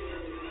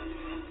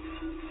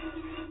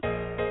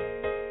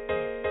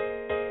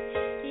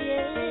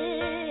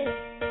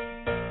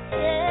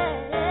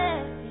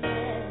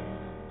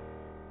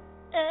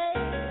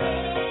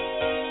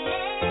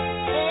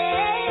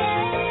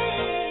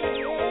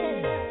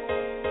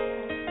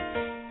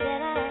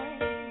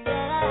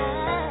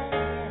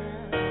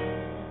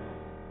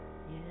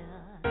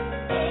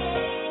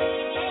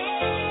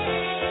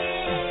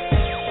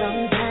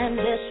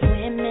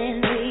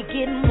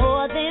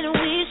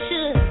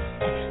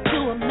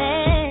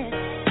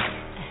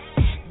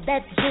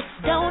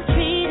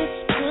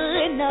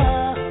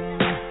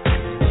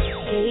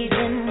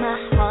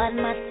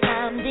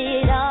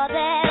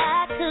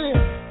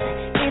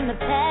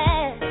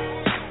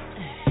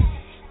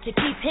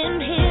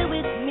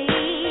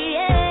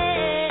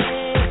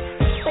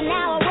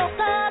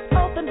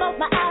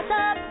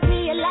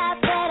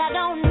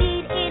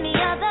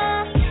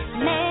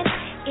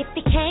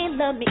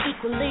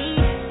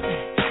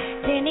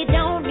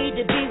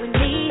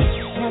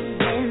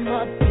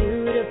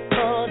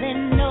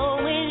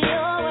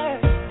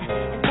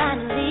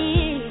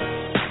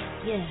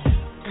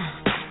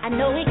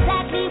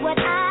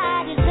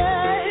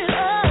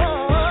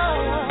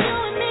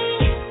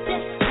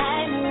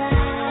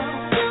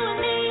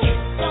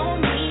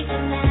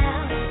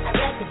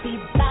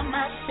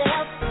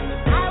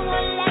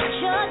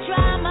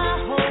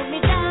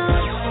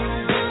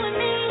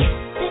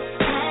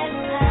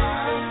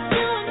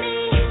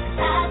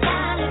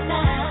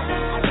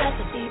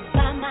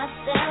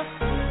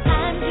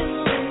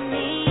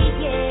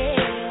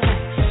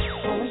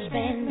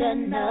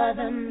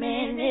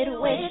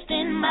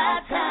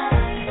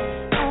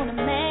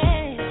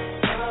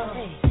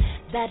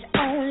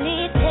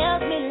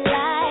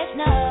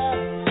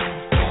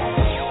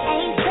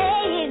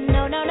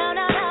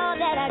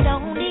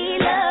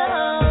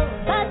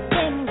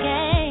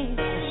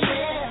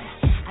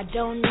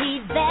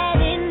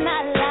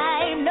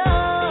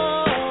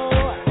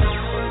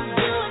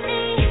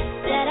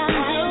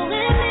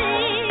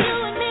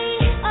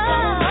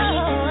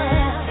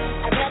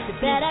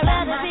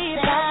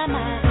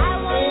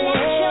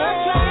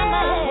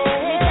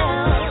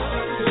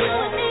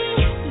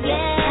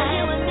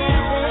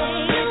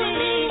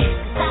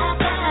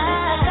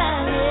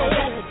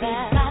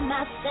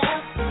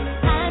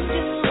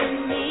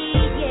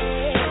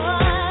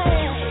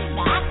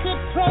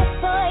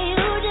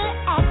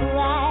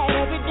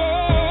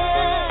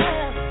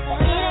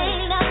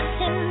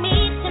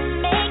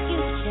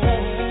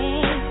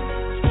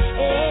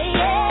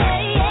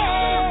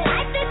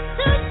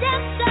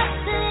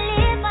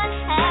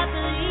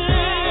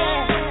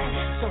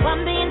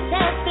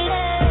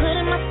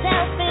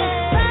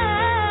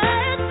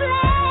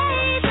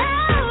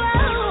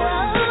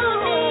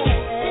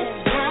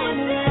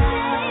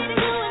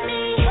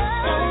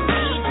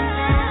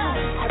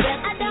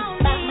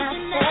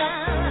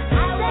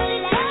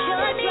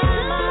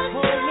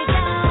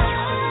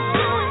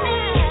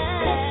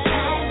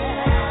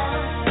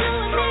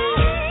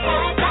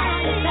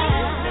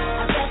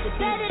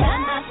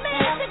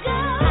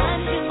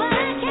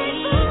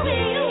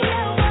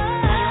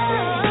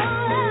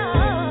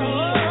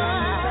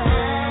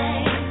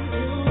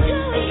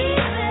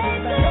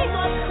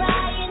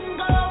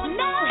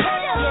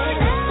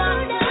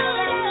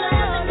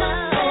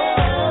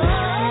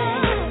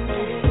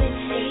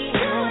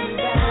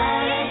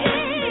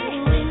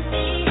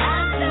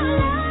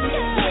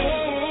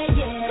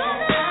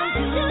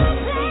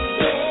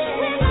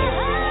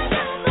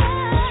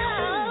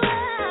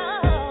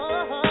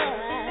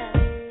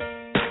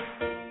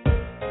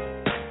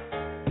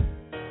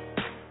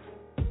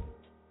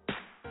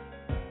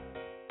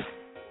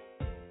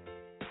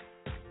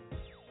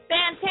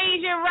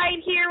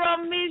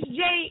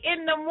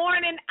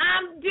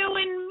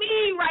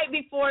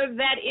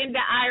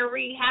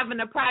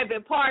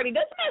 Party.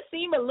 Doesn't that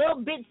seem a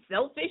little bit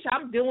selfish?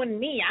 I'm doing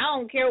me. I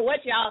don't care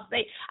what y'all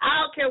say.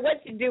 I don't care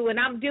what you're doing.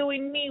 I'm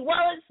doing me.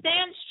 Well, it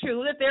stands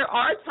true that there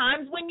are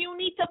times when you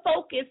need to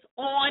focus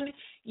on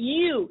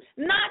you,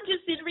 not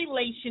just in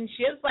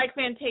relationships like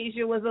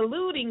Fantasia was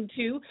alluding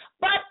to,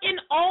 but in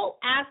all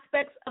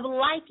aspects of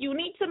life. You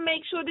need to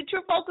make sure that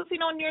you're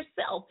focusing on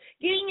yourself,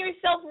 getting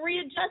yourself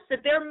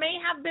readjusted. There may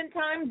have been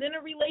times in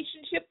a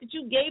relationship that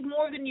you gave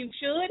more than you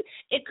should.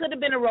 It could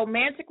have been a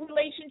romantic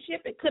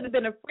relationship. It could have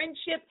been a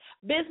friendship,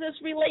 business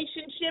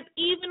relationship,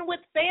 even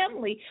with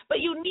family.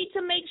 But you need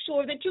to make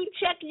sure that you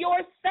check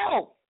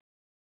yourself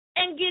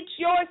and get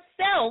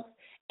yourself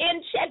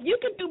in check. You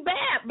can do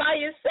bad by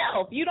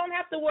yourself. You don't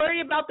have to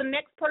worry about the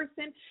next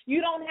person.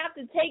 You don't have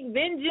to take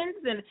vengeance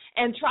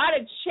and try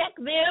to check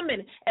them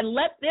and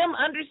let them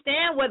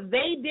understand what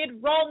they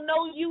did wrong.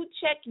 No, you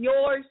check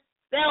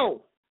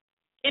yourself.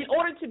 In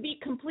order to be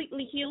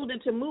completely healed and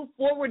to move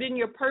forward in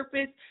your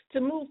purpose, to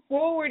move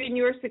forward in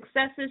your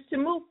successes, to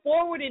move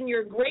forward in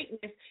your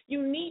greatness,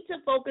 you need to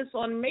focus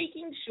on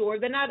making sure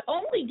that not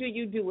only do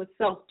you do a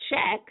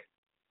self-check,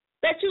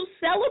 that you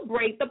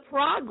celebrate the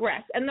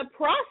progress and the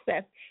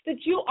process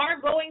that you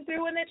are going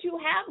through and that you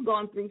have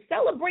gone through.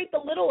 Celebrate the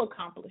little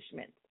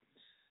accomplishments.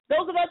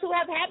 Those of us who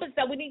have habits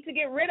that we need to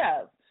get rid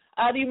of.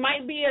 You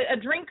might be a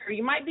drinker,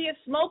 you might be a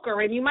smoker,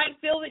 and you might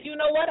feel that, you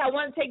know what, I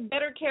want to take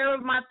better care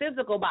of my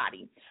physical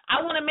body.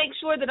 I want to make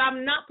sure that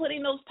I'm not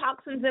putting those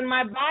toxins in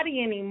my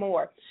body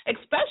anymore,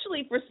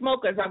 especially for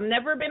smokers. I've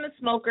never been a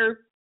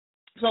smoker,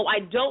 so I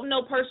don't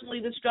know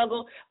personally the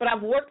struggle, but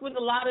I've worked with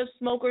a lot of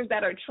smokers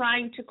that are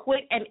trying to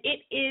quit, and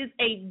it is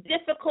a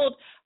difficult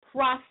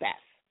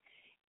process.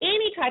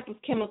 Any type of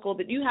chemical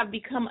that you have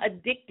become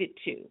addicted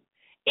to,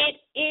 it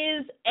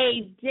is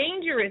a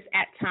dangerous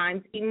at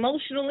times,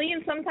 emotionally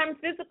and sometimes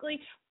physically,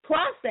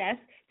 process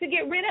to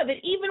get rid of it,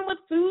 even with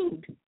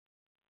food.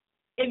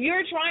 If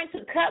you're trying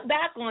to cut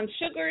back on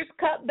sugars,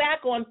 cut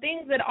back on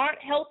things that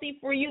aren't healthy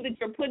for you that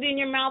you're putting in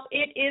your mouth,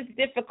 it is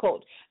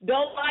difficult.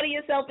 Don't lie to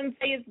yourself and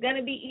say it's going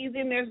to be easy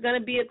and there's going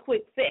to be a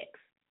quick fix.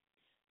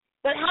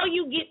 But how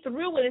you get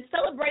through it is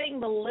celebrating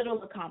the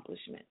little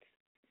accomplishments.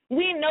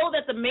 We know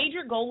that the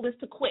major goal is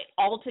to quit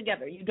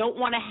altogether. You don't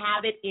want to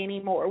have it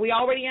anymore. We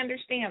already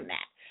understand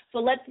that. So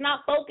let's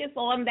not focus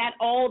on that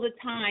all the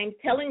time,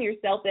 telling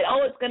yourself that,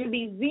 oh, it's going to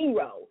be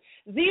zero.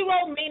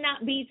 Zero may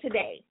not be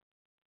today.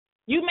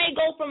 You may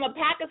go from a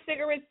pack of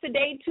cigarettes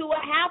today to a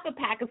half a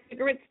pack of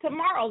cigarettes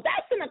tomorrow.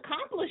 That's an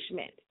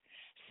accomplishment.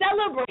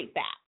 Celebrate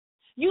that.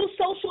 Use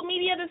social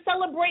media to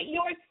celebrate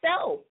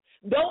yourself.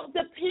 Don't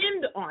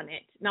depend on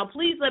it. Now,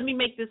 please let me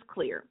make this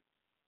clear.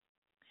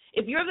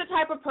 If you're the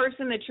type of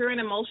person that you're in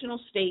an emotional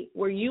state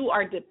where you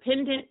are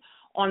dependent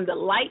on the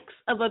likes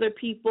of other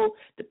people,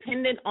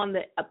 dependent on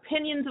the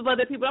opinions of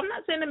other people, I'm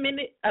not saying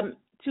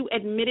to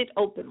admit it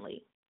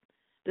openly.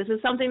 This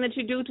is something that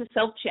you do to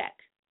self-check.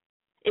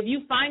 If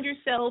you find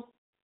yourself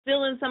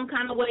feeling some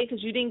kind of way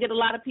because you didn't get a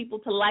lot of people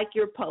to like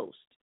your post,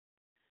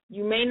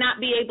 you may not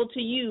be able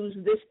to use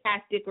this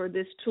tactic or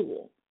this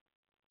tool.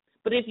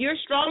 But if you're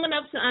strong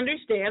enough to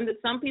understand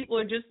that some people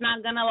are just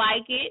not going to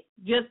like it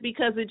just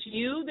because it's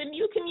you, then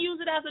you can use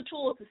it as a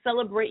tool to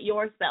celebrate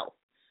yourself.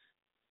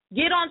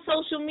 Get on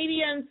social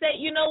media and say,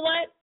 you know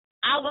what?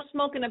 I was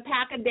smoking a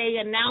pack a day,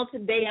 and now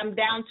today I'm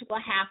down to a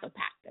half a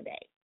pack a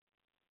day.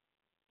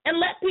 And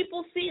let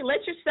people see.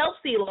 Let yourself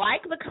see.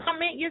 Like the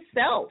comment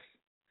yourself.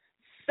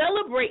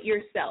 Celebrate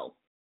yourself.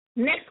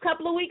 Next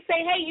couple of weeks,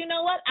 say, hey, you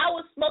know what? I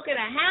was smoking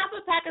a half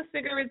a pack of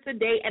cigarettes a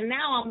day, and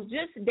now I'm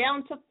just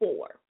down to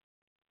 4.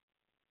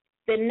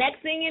 The next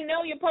thing you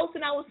know, you're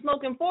posting, I was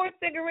smoking 4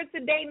 cigarettes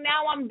a day,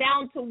 now I'm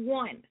down to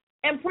 1.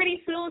 And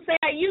pretty soon say,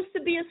 I used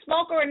to be a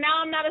smoker and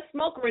now I'm not a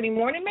smoker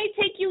anymore. And it may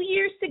take you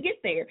years to get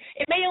there.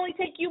 It may only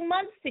take you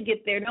months to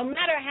get there. No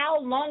matter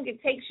how long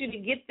it takes you to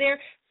get there,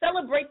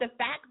 celebrate the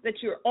fact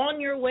that you're on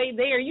your way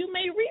there. You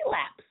may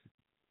relapse.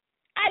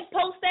 I'd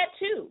post that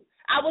too.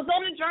 I was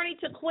on a journey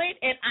to quit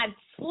and I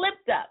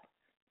slipped up.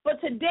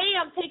 But today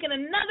I'm taking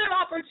another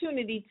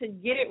opportunity to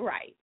get it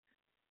right.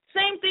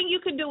 Same thing you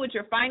could do with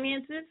your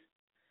finances.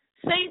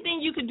 Same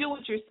thing you could do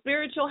with your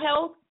spiritual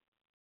health.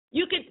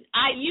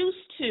 I used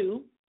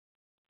to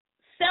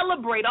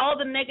celebrate all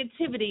the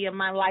negativity in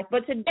my life,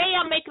 but today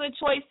I'm making a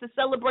choice to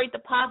celebrate the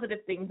positive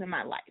things in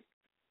my life.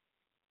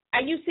 I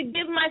used to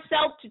give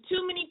myself to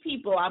too many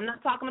people. I'm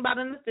not talking about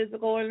in the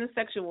physical or in the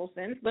sexual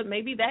sense, but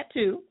maybe that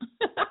too.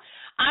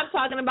 I'm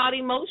talking about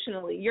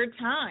emotionally, your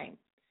time.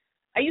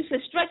 I used to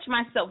stretch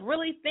myself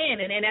really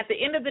thin, and at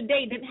the end of the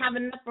day, didn't have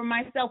enough for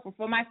myself or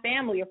for my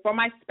family or for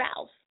my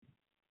spouse.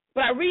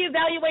 But I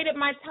reevaluated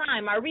my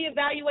time. I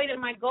reevaluated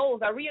my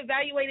goals. I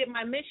reevaluated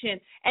my mission.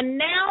 And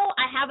now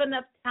I have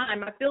enough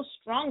time. I feel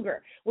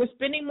stronger. We're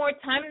spending more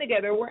time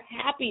together. We're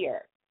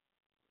happier.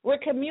 We're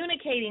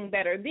communicating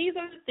better. These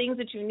are the things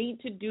that you need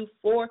to do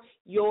for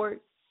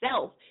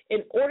yourself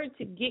in order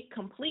to get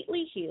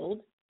completely healed.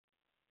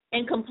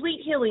 And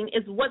complete healing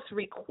is what's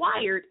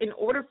required in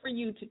order for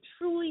you to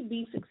truly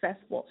be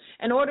successful,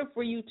 in order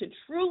for you to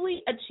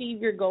truly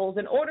achieve your goals,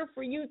 in order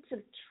for you to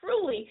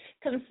truly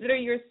consider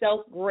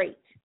yourself great.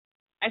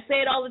 I say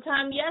it all the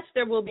time, yes,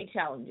 there will be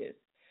challenges.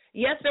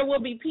 Yes, there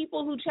will be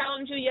people who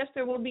challenge you. Yes,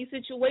 there will be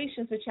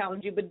situations to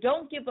challenge you, but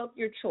don't give up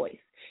your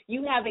choice.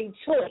 You have a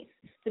choice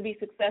to be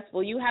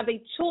successful. You have a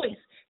choice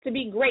to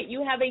be great.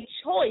 You have a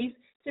choice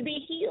to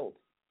be healed.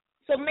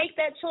 So make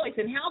that choice.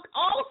 And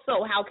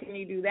how can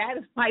you do that?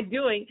 Is by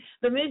doing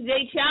the Ms.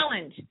 J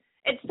Challenge.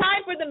 It's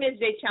time for the Ms.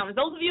 J Challenge.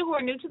 Those of you who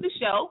are new to the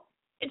show,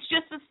 it's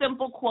just a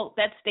simple quote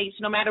that states,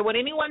 no matter what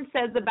anyone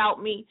says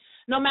about me,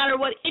 no matter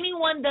what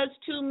anyone does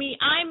to me,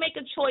 I make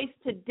a choice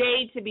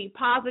today to be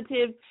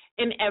positive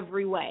in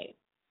every way.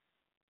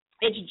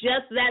 It's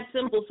just that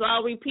simple, so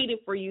I'll repeat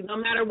it for you. No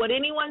matter what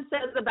anyone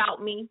says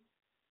about me,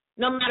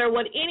 no matter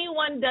what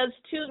anyone does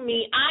to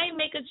me, I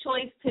make a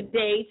choice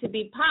today to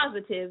be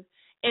positive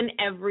in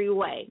every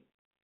way.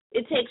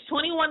 It takes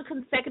 21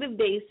 consecutive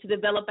days to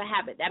develop a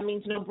habit. That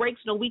means no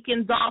breaks, no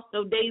weekends off,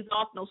 no days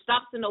off, no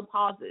stops, and no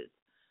pauses.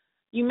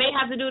 You may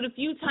have to do it a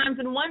few times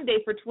in one day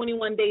for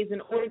 21 days in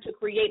order to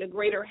create a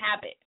greater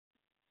habit.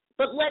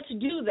 But let's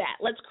do that.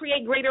 Let's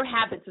create greater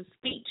habits of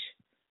speech,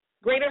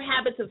 greater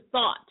habits of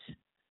thought,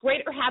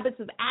 greater habits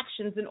of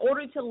actions in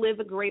order to live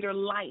a greater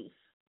life.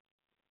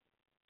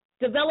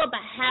 Develop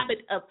a habit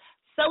of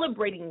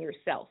celebrating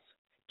yourself,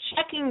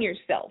 checking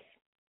yourself,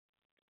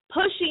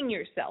 pushing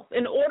yourself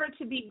in order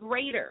to be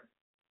greater.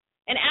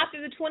 And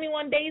after the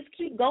 21 days,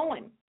 keep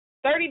going.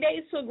 30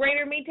 days to a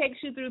greater me takes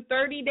you through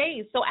 30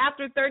 days. So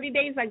after 30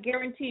 days, I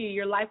guarantee you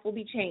your life will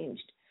be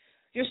changed.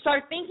 You'll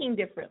start thinking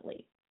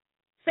differently.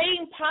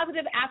 Saying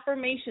positive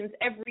affirmations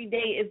every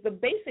day is the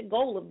basic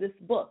goal of this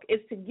book, is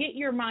to get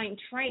your mind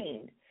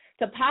trained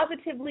to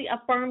positively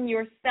affirm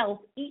yourself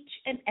each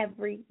and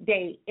every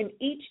day in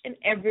each and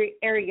every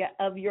area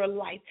of your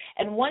life.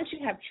 And once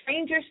you have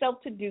trained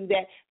yourself to do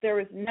that, there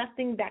is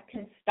nothing that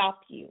can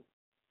stop you.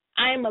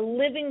 I am a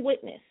living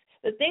witness.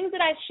 The things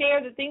that I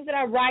share, the things that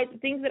I write, the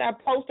things that I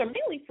post are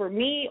mainly for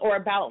me or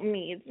about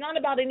me. It's not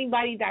about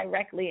anybody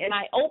directly, and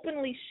I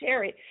openly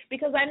share it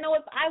because I know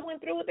if I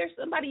went through it, there's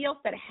somebody else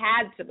that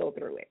had to go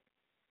through it.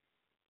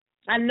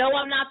 I know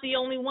I'm not the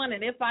only one,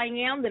 and if I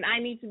am, then I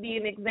need to be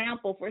an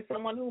example for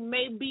someone who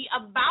may be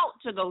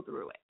about to go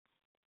through it.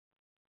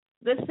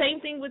 The same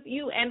thing with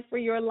you and for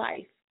your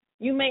life.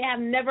 You may have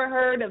never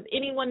heard of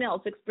anyone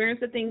else experience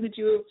the things that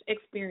you're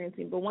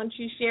experiencing, but once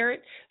you share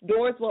it,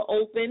 doors will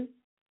open.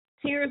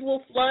 Tears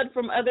will flood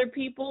from other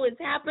people. It's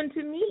happened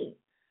to me.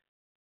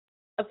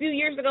 A few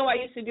years ago, I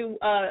used to do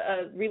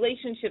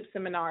relationship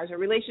seminars or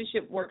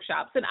relationship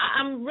workshops, and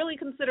I'm really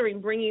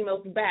considering bringing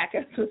those back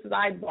as a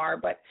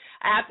sidebar, but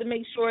I have to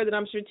make sure that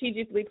I'm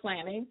strategically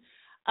planning.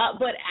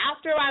 But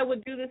after I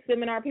would do the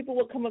seminar, people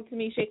would come up to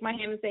me, shake my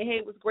hand, and say, hey,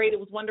 it was great, it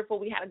was wonderful,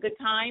 we had a good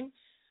time.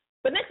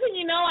 But next thing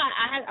you know,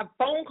 I had a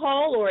phone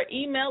call or an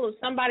email of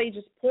somebody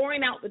just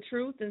pouring out the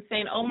truth and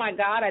saying, oh, my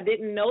God, I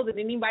didn't know that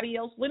anybody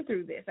else went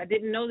through this. I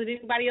didn't know that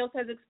anybody else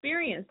has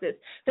experienced this.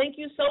 Thank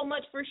you so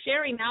much for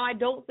sharing. Now I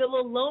don't feel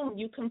alone.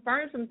 You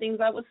confirmed some things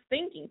I was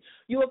thinking.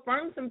 You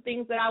affirmed some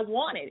things that I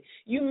wanted.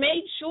 You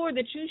made sure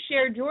that you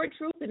shared your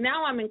truth, and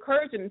now I'm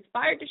encouraged and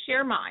inspired to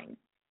share mine.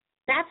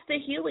 That's the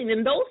healing,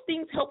 and those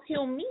things help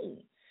heal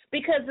me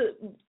because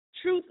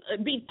truth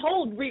be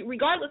told,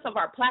 regardless of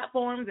our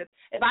platforms,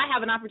 if I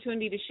have an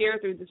opportunity to share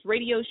through this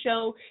radio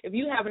show, if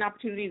you have an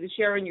opportunity to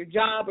share on your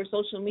job or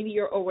social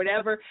media or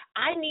whatever,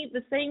 I need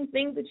the same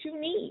thing that you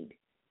need.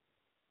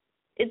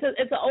 It's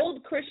an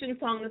old Christian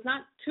song. It's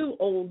not too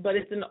old, but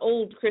it's an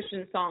old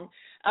Christian song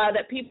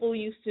that people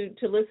used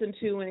to listen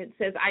to, and it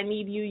says, I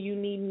need you, you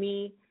need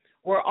me.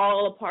 We're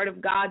all a part of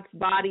God's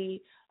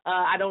body.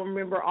 I don't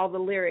remember all the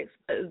lyrics.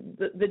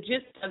 The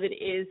gist of it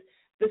is,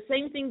 the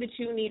same thing that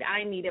you need,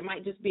 I need. It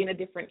might just be in a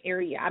different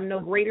area. I'm no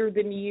greater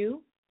than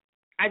you.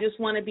 I just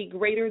want to be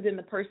greater than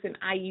the person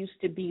I used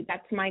to be.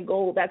 That's my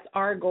goal. That's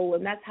our goal.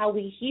 And that's how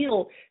we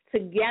heal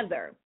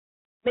together,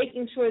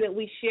 making sure that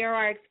we share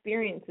our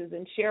experiences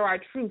and share our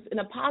truths in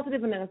a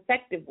positive and an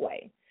effective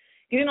way.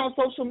 Getting on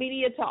social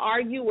media to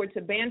argue or to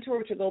banter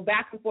or to go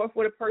back and forth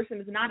with a person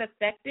is not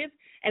effective,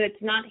 and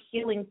it's not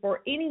healing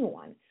for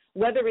anyone,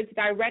 whether it's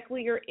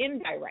directly or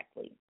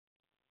indirectly.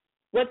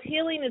 What's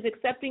healing is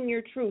accepting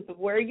your truth of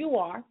where you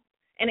are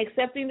and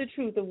accepting the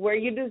truth of where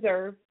you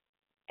deserve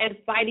and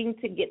fighting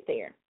to get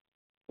there.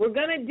 We're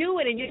going to do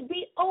it, and you'll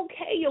be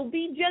okay. You'll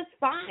be just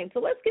fine. So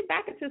let's get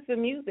back into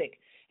some music,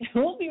 and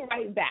we'll be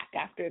right back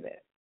after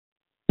this.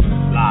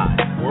 Live,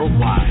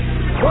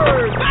 worldwide.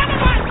 Word.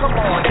 Come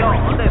on,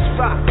 y'all. Let's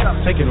rock up.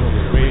 Taking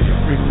over radio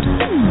frequency.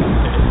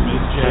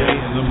 Miss J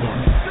in the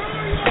morning.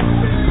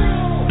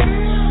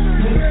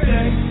 Miss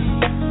J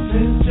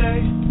in the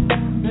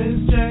morning. Miss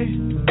J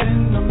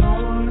in the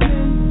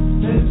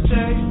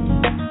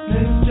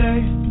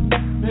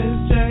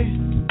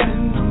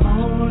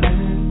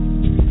morning.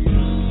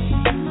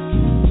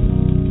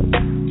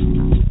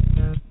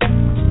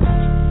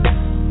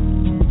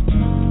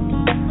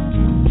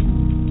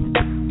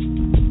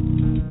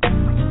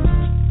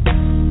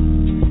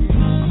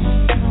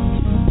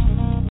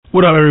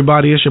 What up,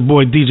 everybody? It's your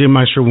boy DJ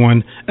Maestro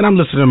One, and I'm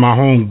listening to my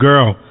home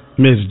girl,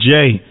 Miss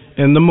J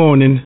in the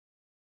morning.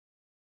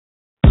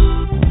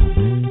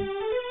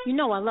 You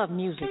know I love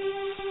music.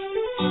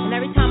 And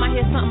every time I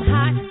hear something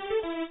hot,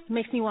 it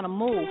makes me want to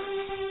move.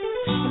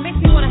 It makes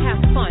me want to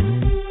have fun.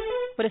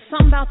 But it's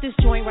something about this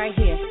joint right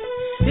here.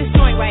 This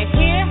joint right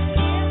here,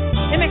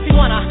 it makes me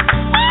want to...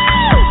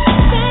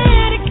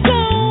 Let it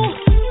go.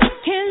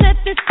 Can't let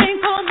this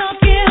thing called love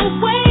get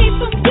away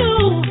from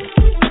you.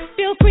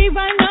 Feel free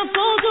right now,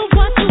 go do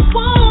what you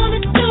want to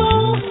do.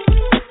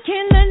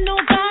 Can't let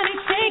nobody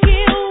take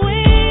it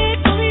away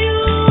from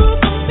you,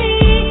 from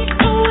me,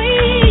 from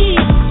we.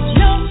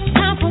 No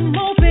time for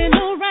moping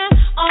around.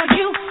 Are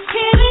you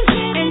kidding?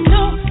 And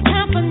no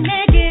time for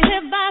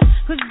negative vibes,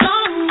 'cause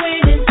I'm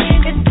waiting.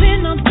 It's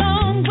been a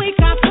long week.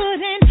 I put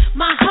in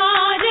my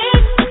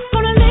hardest.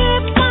 Gonna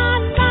live my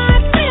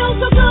life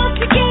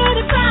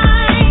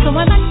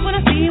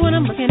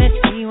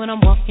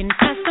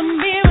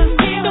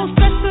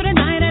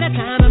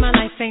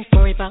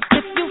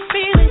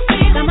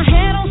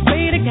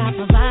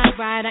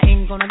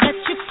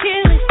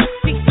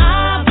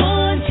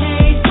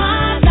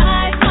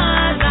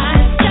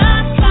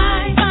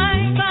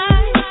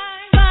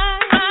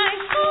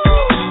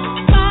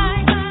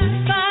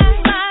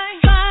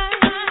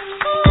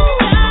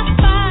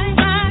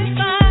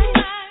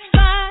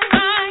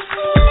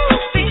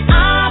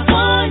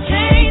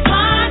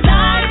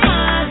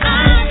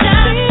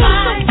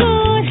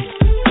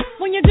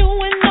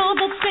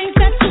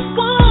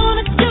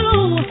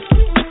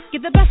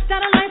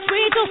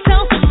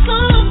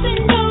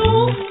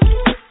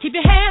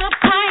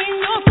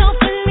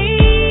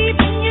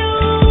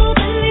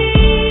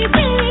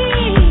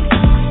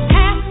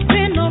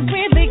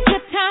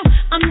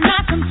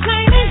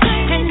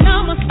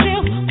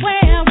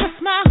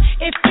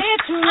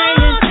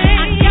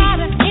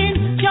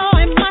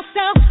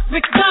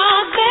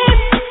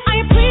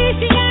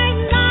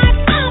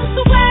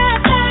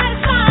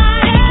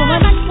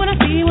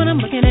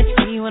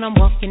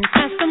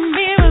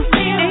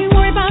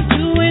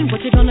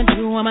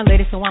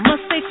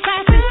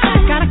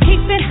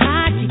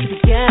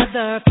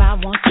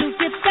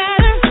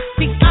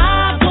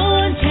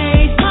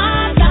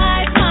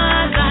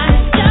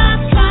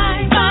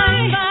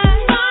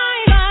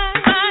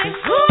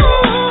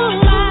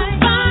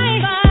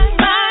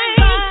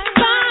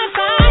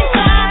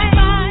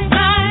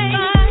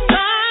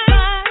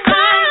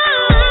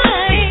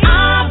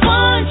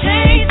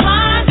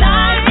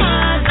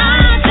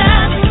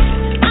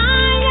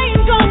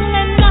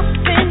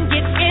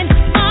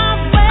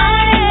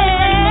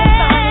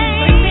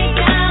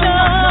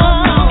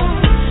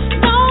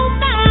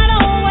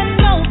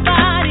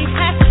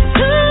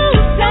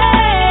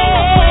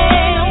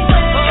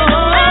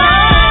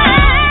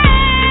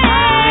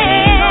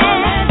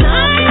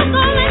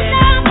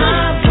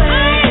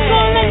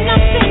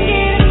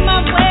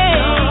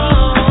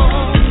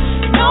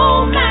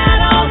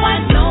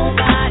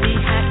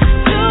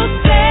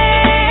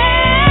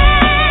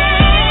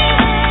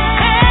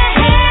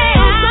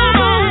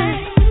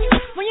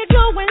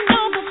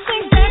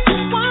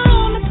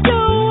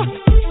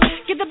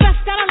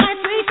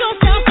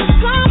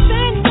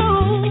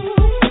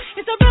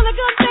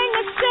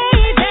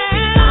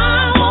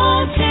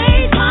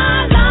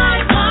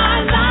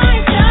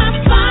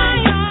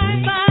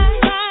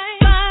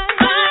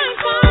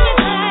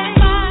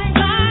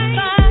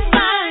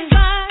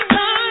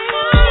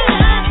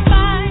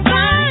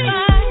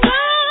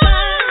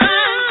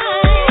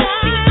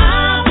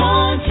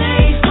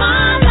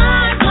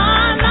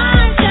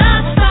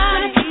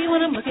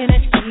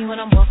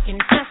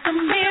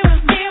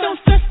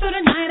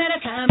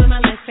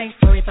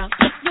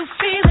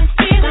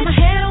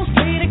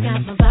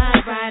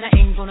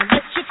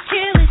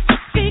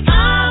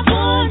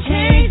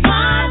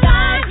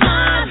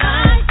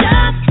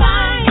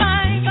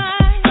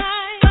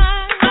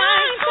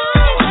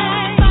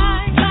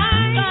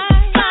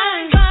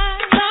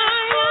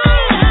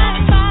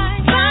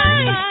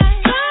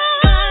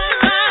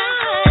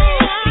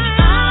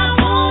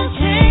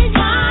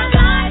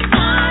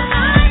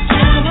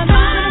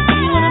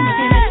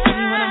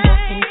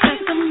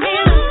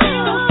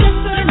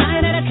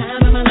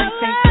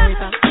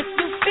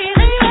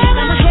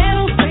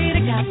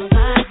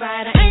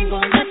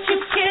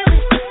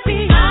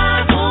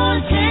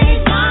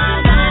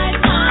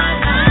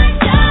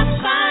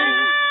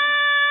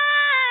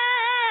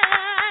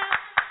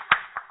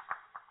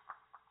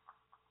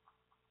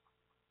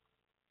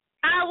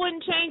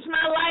wouldn't change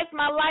my life.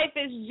 My life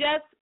is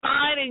just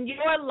fine, and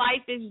your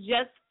life is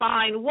just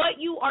fine. What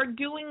you are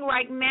doing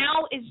right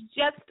now is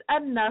just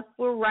enough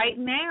for right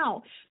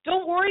now.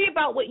 Don't worry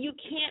about what you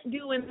can't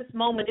do in this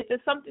moment. If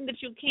it's something that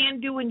you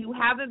can do and you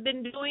haven't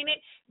been doing it,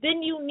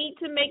 then you need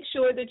to make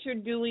sure that you're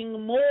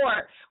doing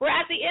more. We're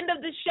at the end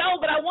of the show,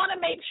 but I want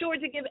to make sure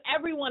to give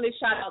everyone a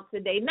shout out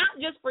today, not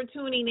just for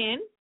tuning in,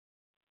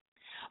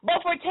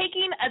 but for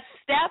taking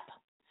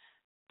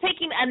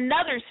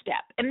another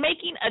step and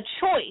making a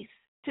choice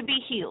to be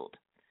healed.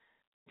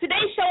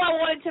 Today's show, I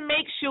wanted to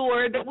make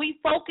sure that we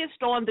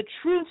focused on the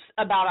truths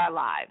about our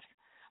lives,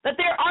 that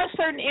there are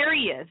certain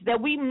areas that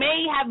we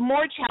may have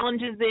more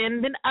challenges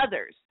in than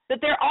others, that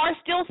there are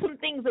still some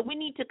things that we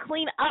need to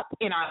clean up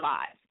in our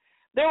lives.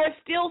 There are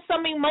still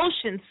some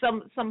emotions,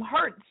 some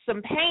hurts,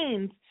 some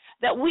pains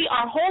that we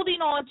are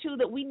holding on to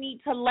that we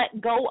need to let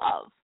go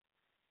of.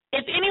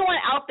 If anyone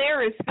out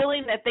there is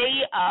feeling that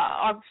they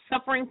are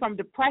suffering from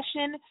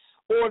depression,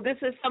 or this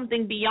is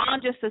something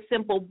beyond just a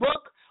simple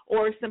book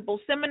or a simple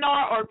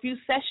seminar or a few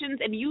sessions,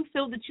 and you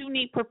feel that you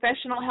need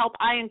professional help,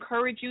 I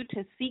encourage you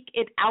to seek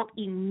it out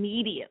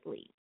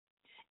immediately,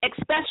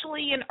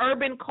 especially in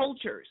urban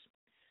cultures.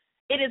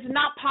 It is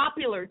not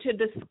popular to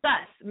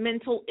discuss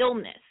mental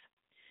illness.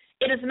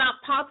 It is not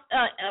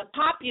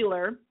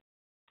popular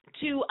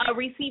to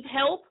receive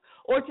help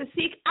or to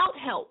seek out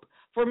help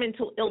for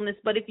mental illness.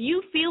 But if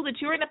you feel that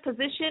you're in a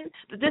position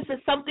that this is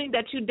something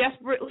that you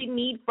desperately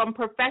need from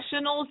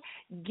professionals,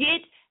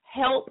 get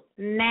help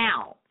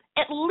now.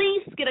 At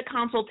least get a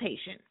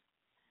consultation.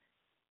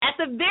 At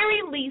the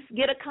very least,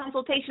 get a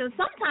consultation.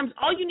 Sometimes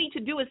all you need to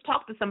do is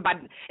talk to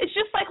somebody. It's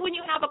just like when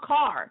you have a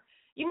car.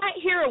 You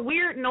might hear a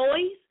weird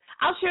noise.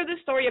 I'll share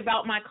this story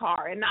about my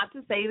car, and not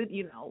to say that,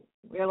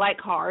 we're like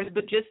cars,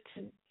 but just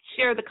to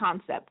share the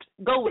concept.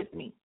 Go with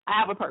me. I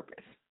have a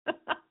purpose.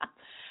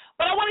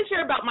 But I want to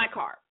share about my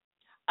car.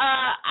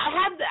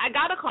 I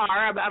got a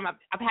car.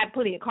 I've had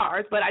plenty of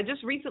cars, but I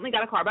just recently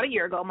got a car about a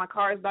year ago. My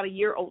car is about a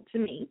year old to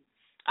me.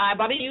 I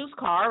bought a used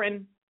car,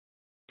 and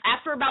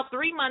after about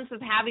 3 months of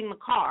having the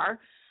car,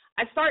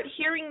 I start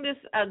hearing this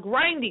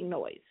grinding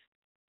noise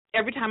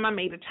every time I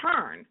made a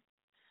turn.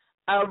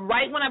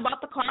 Right when I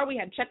bought the car, we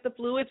had checked the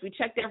fluids, we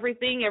checked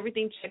everything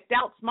checked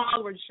out,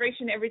 smog,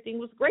 registration, everything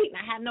was great, and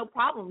I had no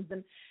problems.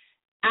 And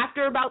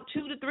after about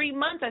 2 to 3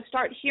 months, I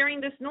start hearing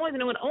this noise,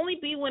 and it would only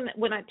be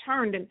when I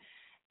turned, and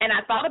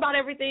I thought about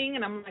everything,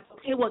 and I'm like,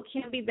 okay, well, it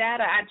can't be that.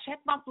 I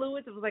checked my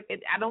fluids. It was like,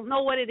 I don't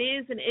know what it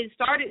is, and it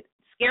started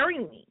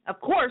scaring me.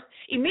 Of course,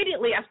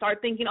 immediately I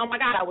started thinking, oh, my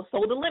God, I was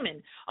sold a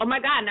lemon. Oh,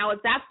 my God, now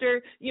it's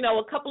after,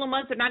 a couple of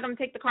months, they're not going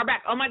to take the car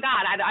back. Oh, my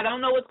God, I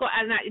don't know what's going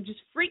on. And I just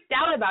freaked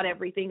out about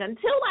everything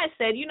until I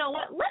said, you know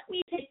what, let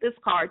me take this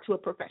car to a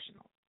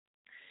professional.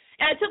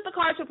 And I took the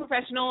car to a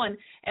professional, and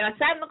I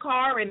sat in the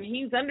car, and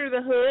he's under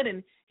the hood,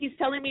 and he's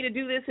telling me to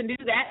do this and do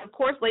that. Of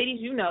course, ladies,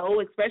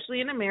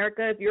 especially in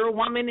America, if you're a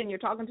woman and you're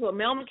talking to a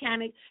male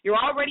mechanic, you're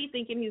already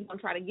thinking he's going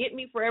to try to get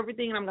me for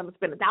everything, and I'm going to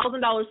spend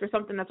 $1,000 for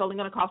something that's only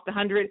going to cost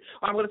 $100,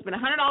 or I'm going to spend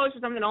 $100 for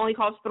something that only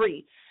costs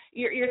 $3.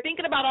 You're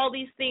thinking about all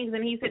these things,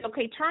 and he said,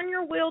 okay, turn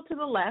your wheel to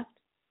the left,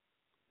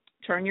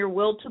 turn your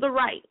wheel to the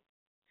right,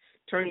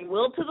 turn your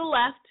wheel to the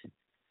left,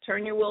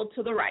 turn your wheel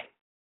to the right.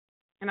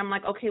 And I'm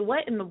like, okay,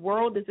 what in the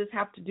world does this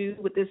have to do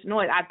with this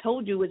noise? I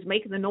told you it's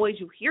making the noise.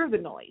 You hear the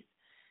noise.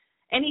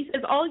 And he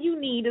says, all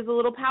you need is a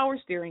little power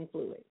steering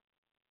fluid.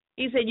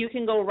 He said you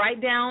can go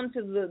right down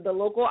to the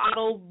local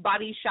auto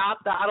body shop,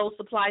 the auto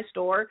supply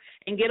store,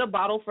 and get a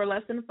bottle for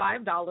less than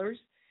 $5.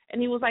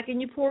 And he was like, and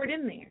you pour it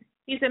in there.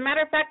 He said,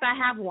 matter of fact, I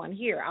have one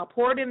here. I'll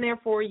pour it in there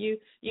for you.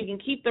 You can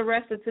keep the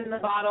rest that's in the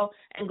bottle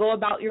and go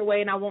about your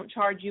way, and I won't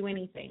charge you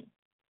anything.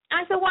 And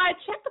I said, well, I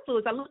checked the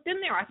fluids. I looked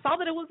in there. I saw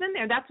that it was in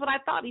there. That's what I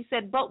thought. He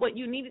said, but what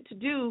you needed to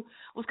do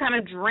was kind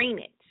of drain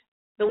it,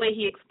 the way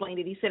he explained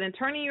it. He said, and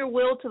turning your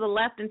wheel to the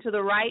left and to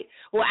the right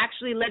will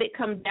actually let it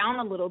come down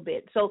a little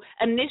bit. So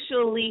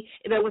initially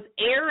there was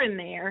air in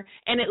there,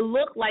 and it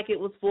looked like it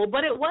was full,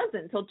 but it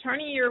wasn't. So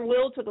turning your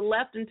wheel to the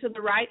left and to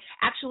the right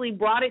actually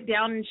brought it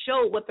down and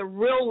showed what the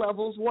real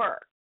levels were.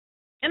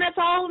 And that's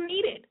all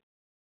needed.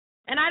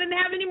 And I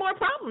didn't have any more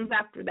problems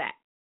after that.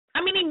 I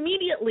mean,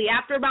 immediately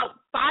after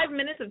about 5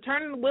 minutes of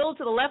turning the wheel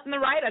to the left and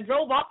the right, I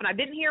drove off and I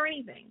didn't hear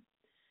anything.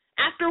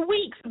 After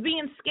weeks of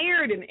being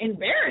scared and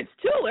embarrassed,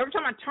 too, every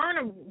time I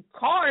turn a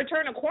car or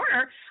turn a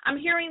corner,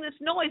 I'm hearing this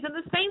noise. And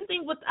the same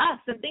thing with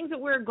us and things that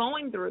we're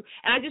going through.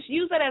 And I just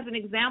use that as an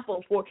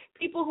example for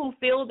people who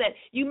feel that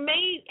you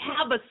may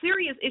have a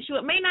serious issue.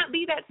 It may not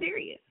be that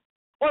serious.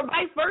 Or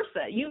vice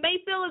versa. You may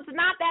feel it's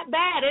not that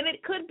bad, and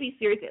it could be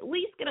serious. At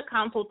least get a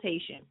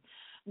consultation.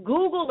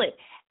 Google it.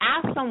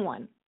 Ask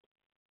someone.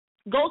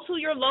 Go to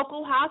your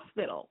local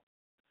hospital.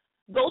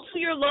 Go to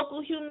your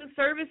local human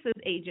services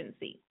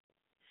agency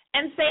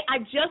and say, I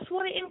just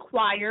want to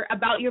inquire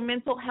about your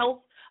mental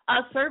health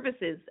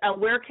services.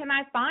 Where can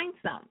I find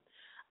some?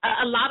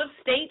 A lot of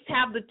states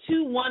have the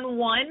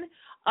 211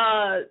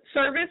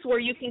 service where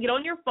you can get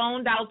on your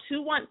phone, dial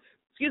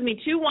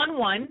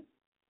 211,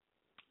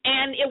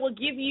 And it will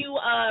give you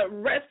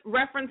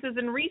references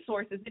and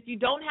resources. If you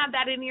don't have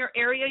that in your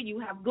area, you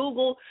have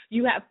Google,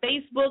 you have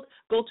Facebook.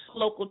 Go to a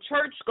local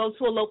church, go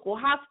to a local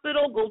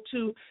hospital, go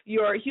to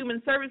your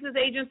human services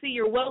agency,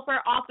 your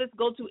welfare office,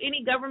 go to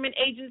any government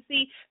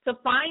agency to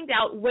find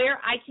out where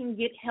I can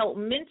get help.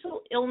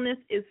 Mental illness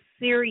is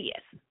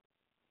serious.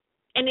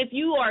 And if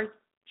you are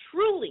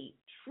truly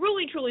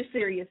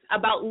serious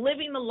about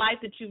living the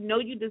life that you know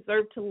you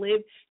deserve to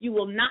live, you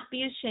will not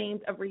be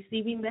ashamed of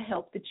receiving the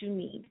help that you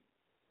need.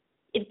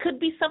 It could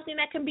be something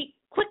that can be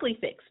quickly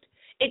fixed.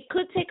 It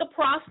could take a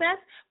process,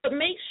 but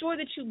make sure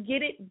that you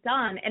get it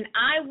done. And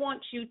I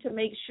want you to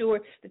make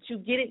sure that you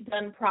get it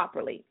done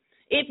properly.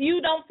 If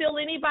you don't feel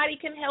anybody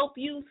can help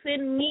you,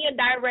 send me a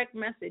direct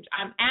message.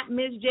 I'm at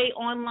Ms. J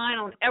Online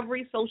on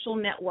every social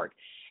network.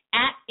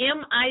 At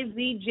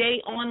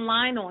MIZJ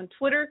Online on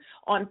Twitter,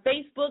 on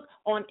Facebook,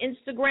 on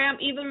Instagram.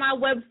 Even my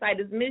website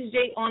is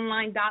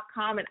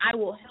MsJOnline.com, and I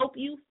will help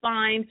you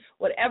find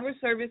whatever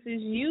services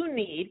you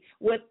need,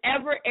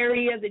 whatever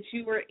area that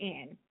you are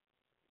in.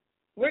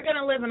 We're going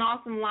to live an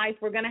awesome life.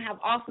 We're going to have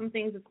awesome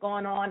things that's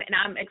going on, and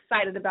I'm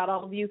excited about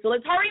all of you. So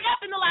let's hurry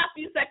up in the last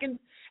few seconds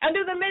and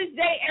do the Ms.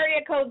 J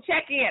area code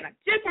check-in. I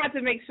just want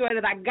to make sure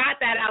that I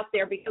got that out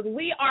there because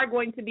we are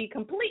going to be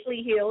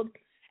completely healed,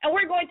 and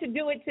we're going to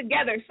do it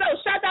together. So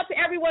shout out to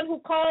everyone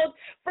who called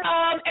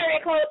from area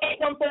code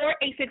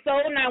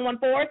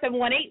 814-860-914,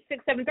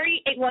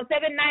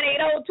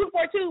 718-673-817-980,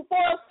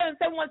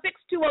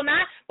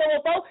 242-407-716-209,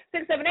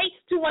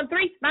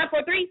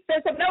 404-678-213-943,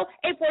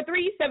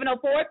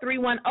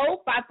 770-843-704-310,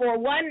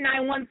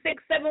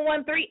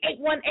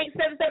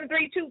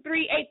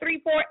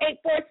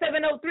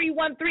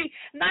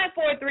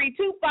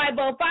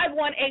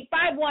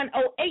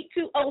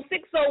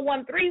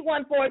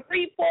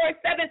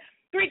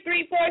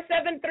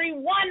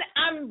 334731.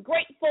 I'm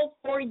grateful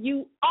for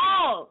you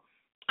all.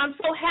 I'm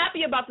so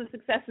happy about the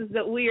successes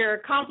that we are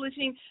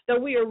accomplishing,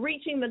 that we are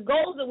reaching the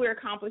goals that we're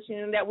accomplishing,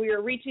 and that we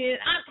are reaching.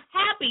 I'm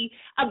happy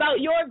about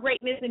your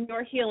greatness and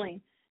your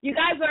healing. You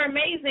guys are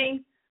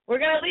amazing. We're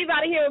going to leave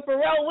out of here with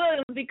Pharrell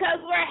Williams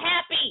because we're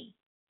happy.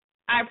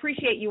 I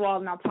appreciate you all,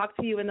 and I'll talk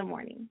to you in the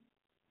morning.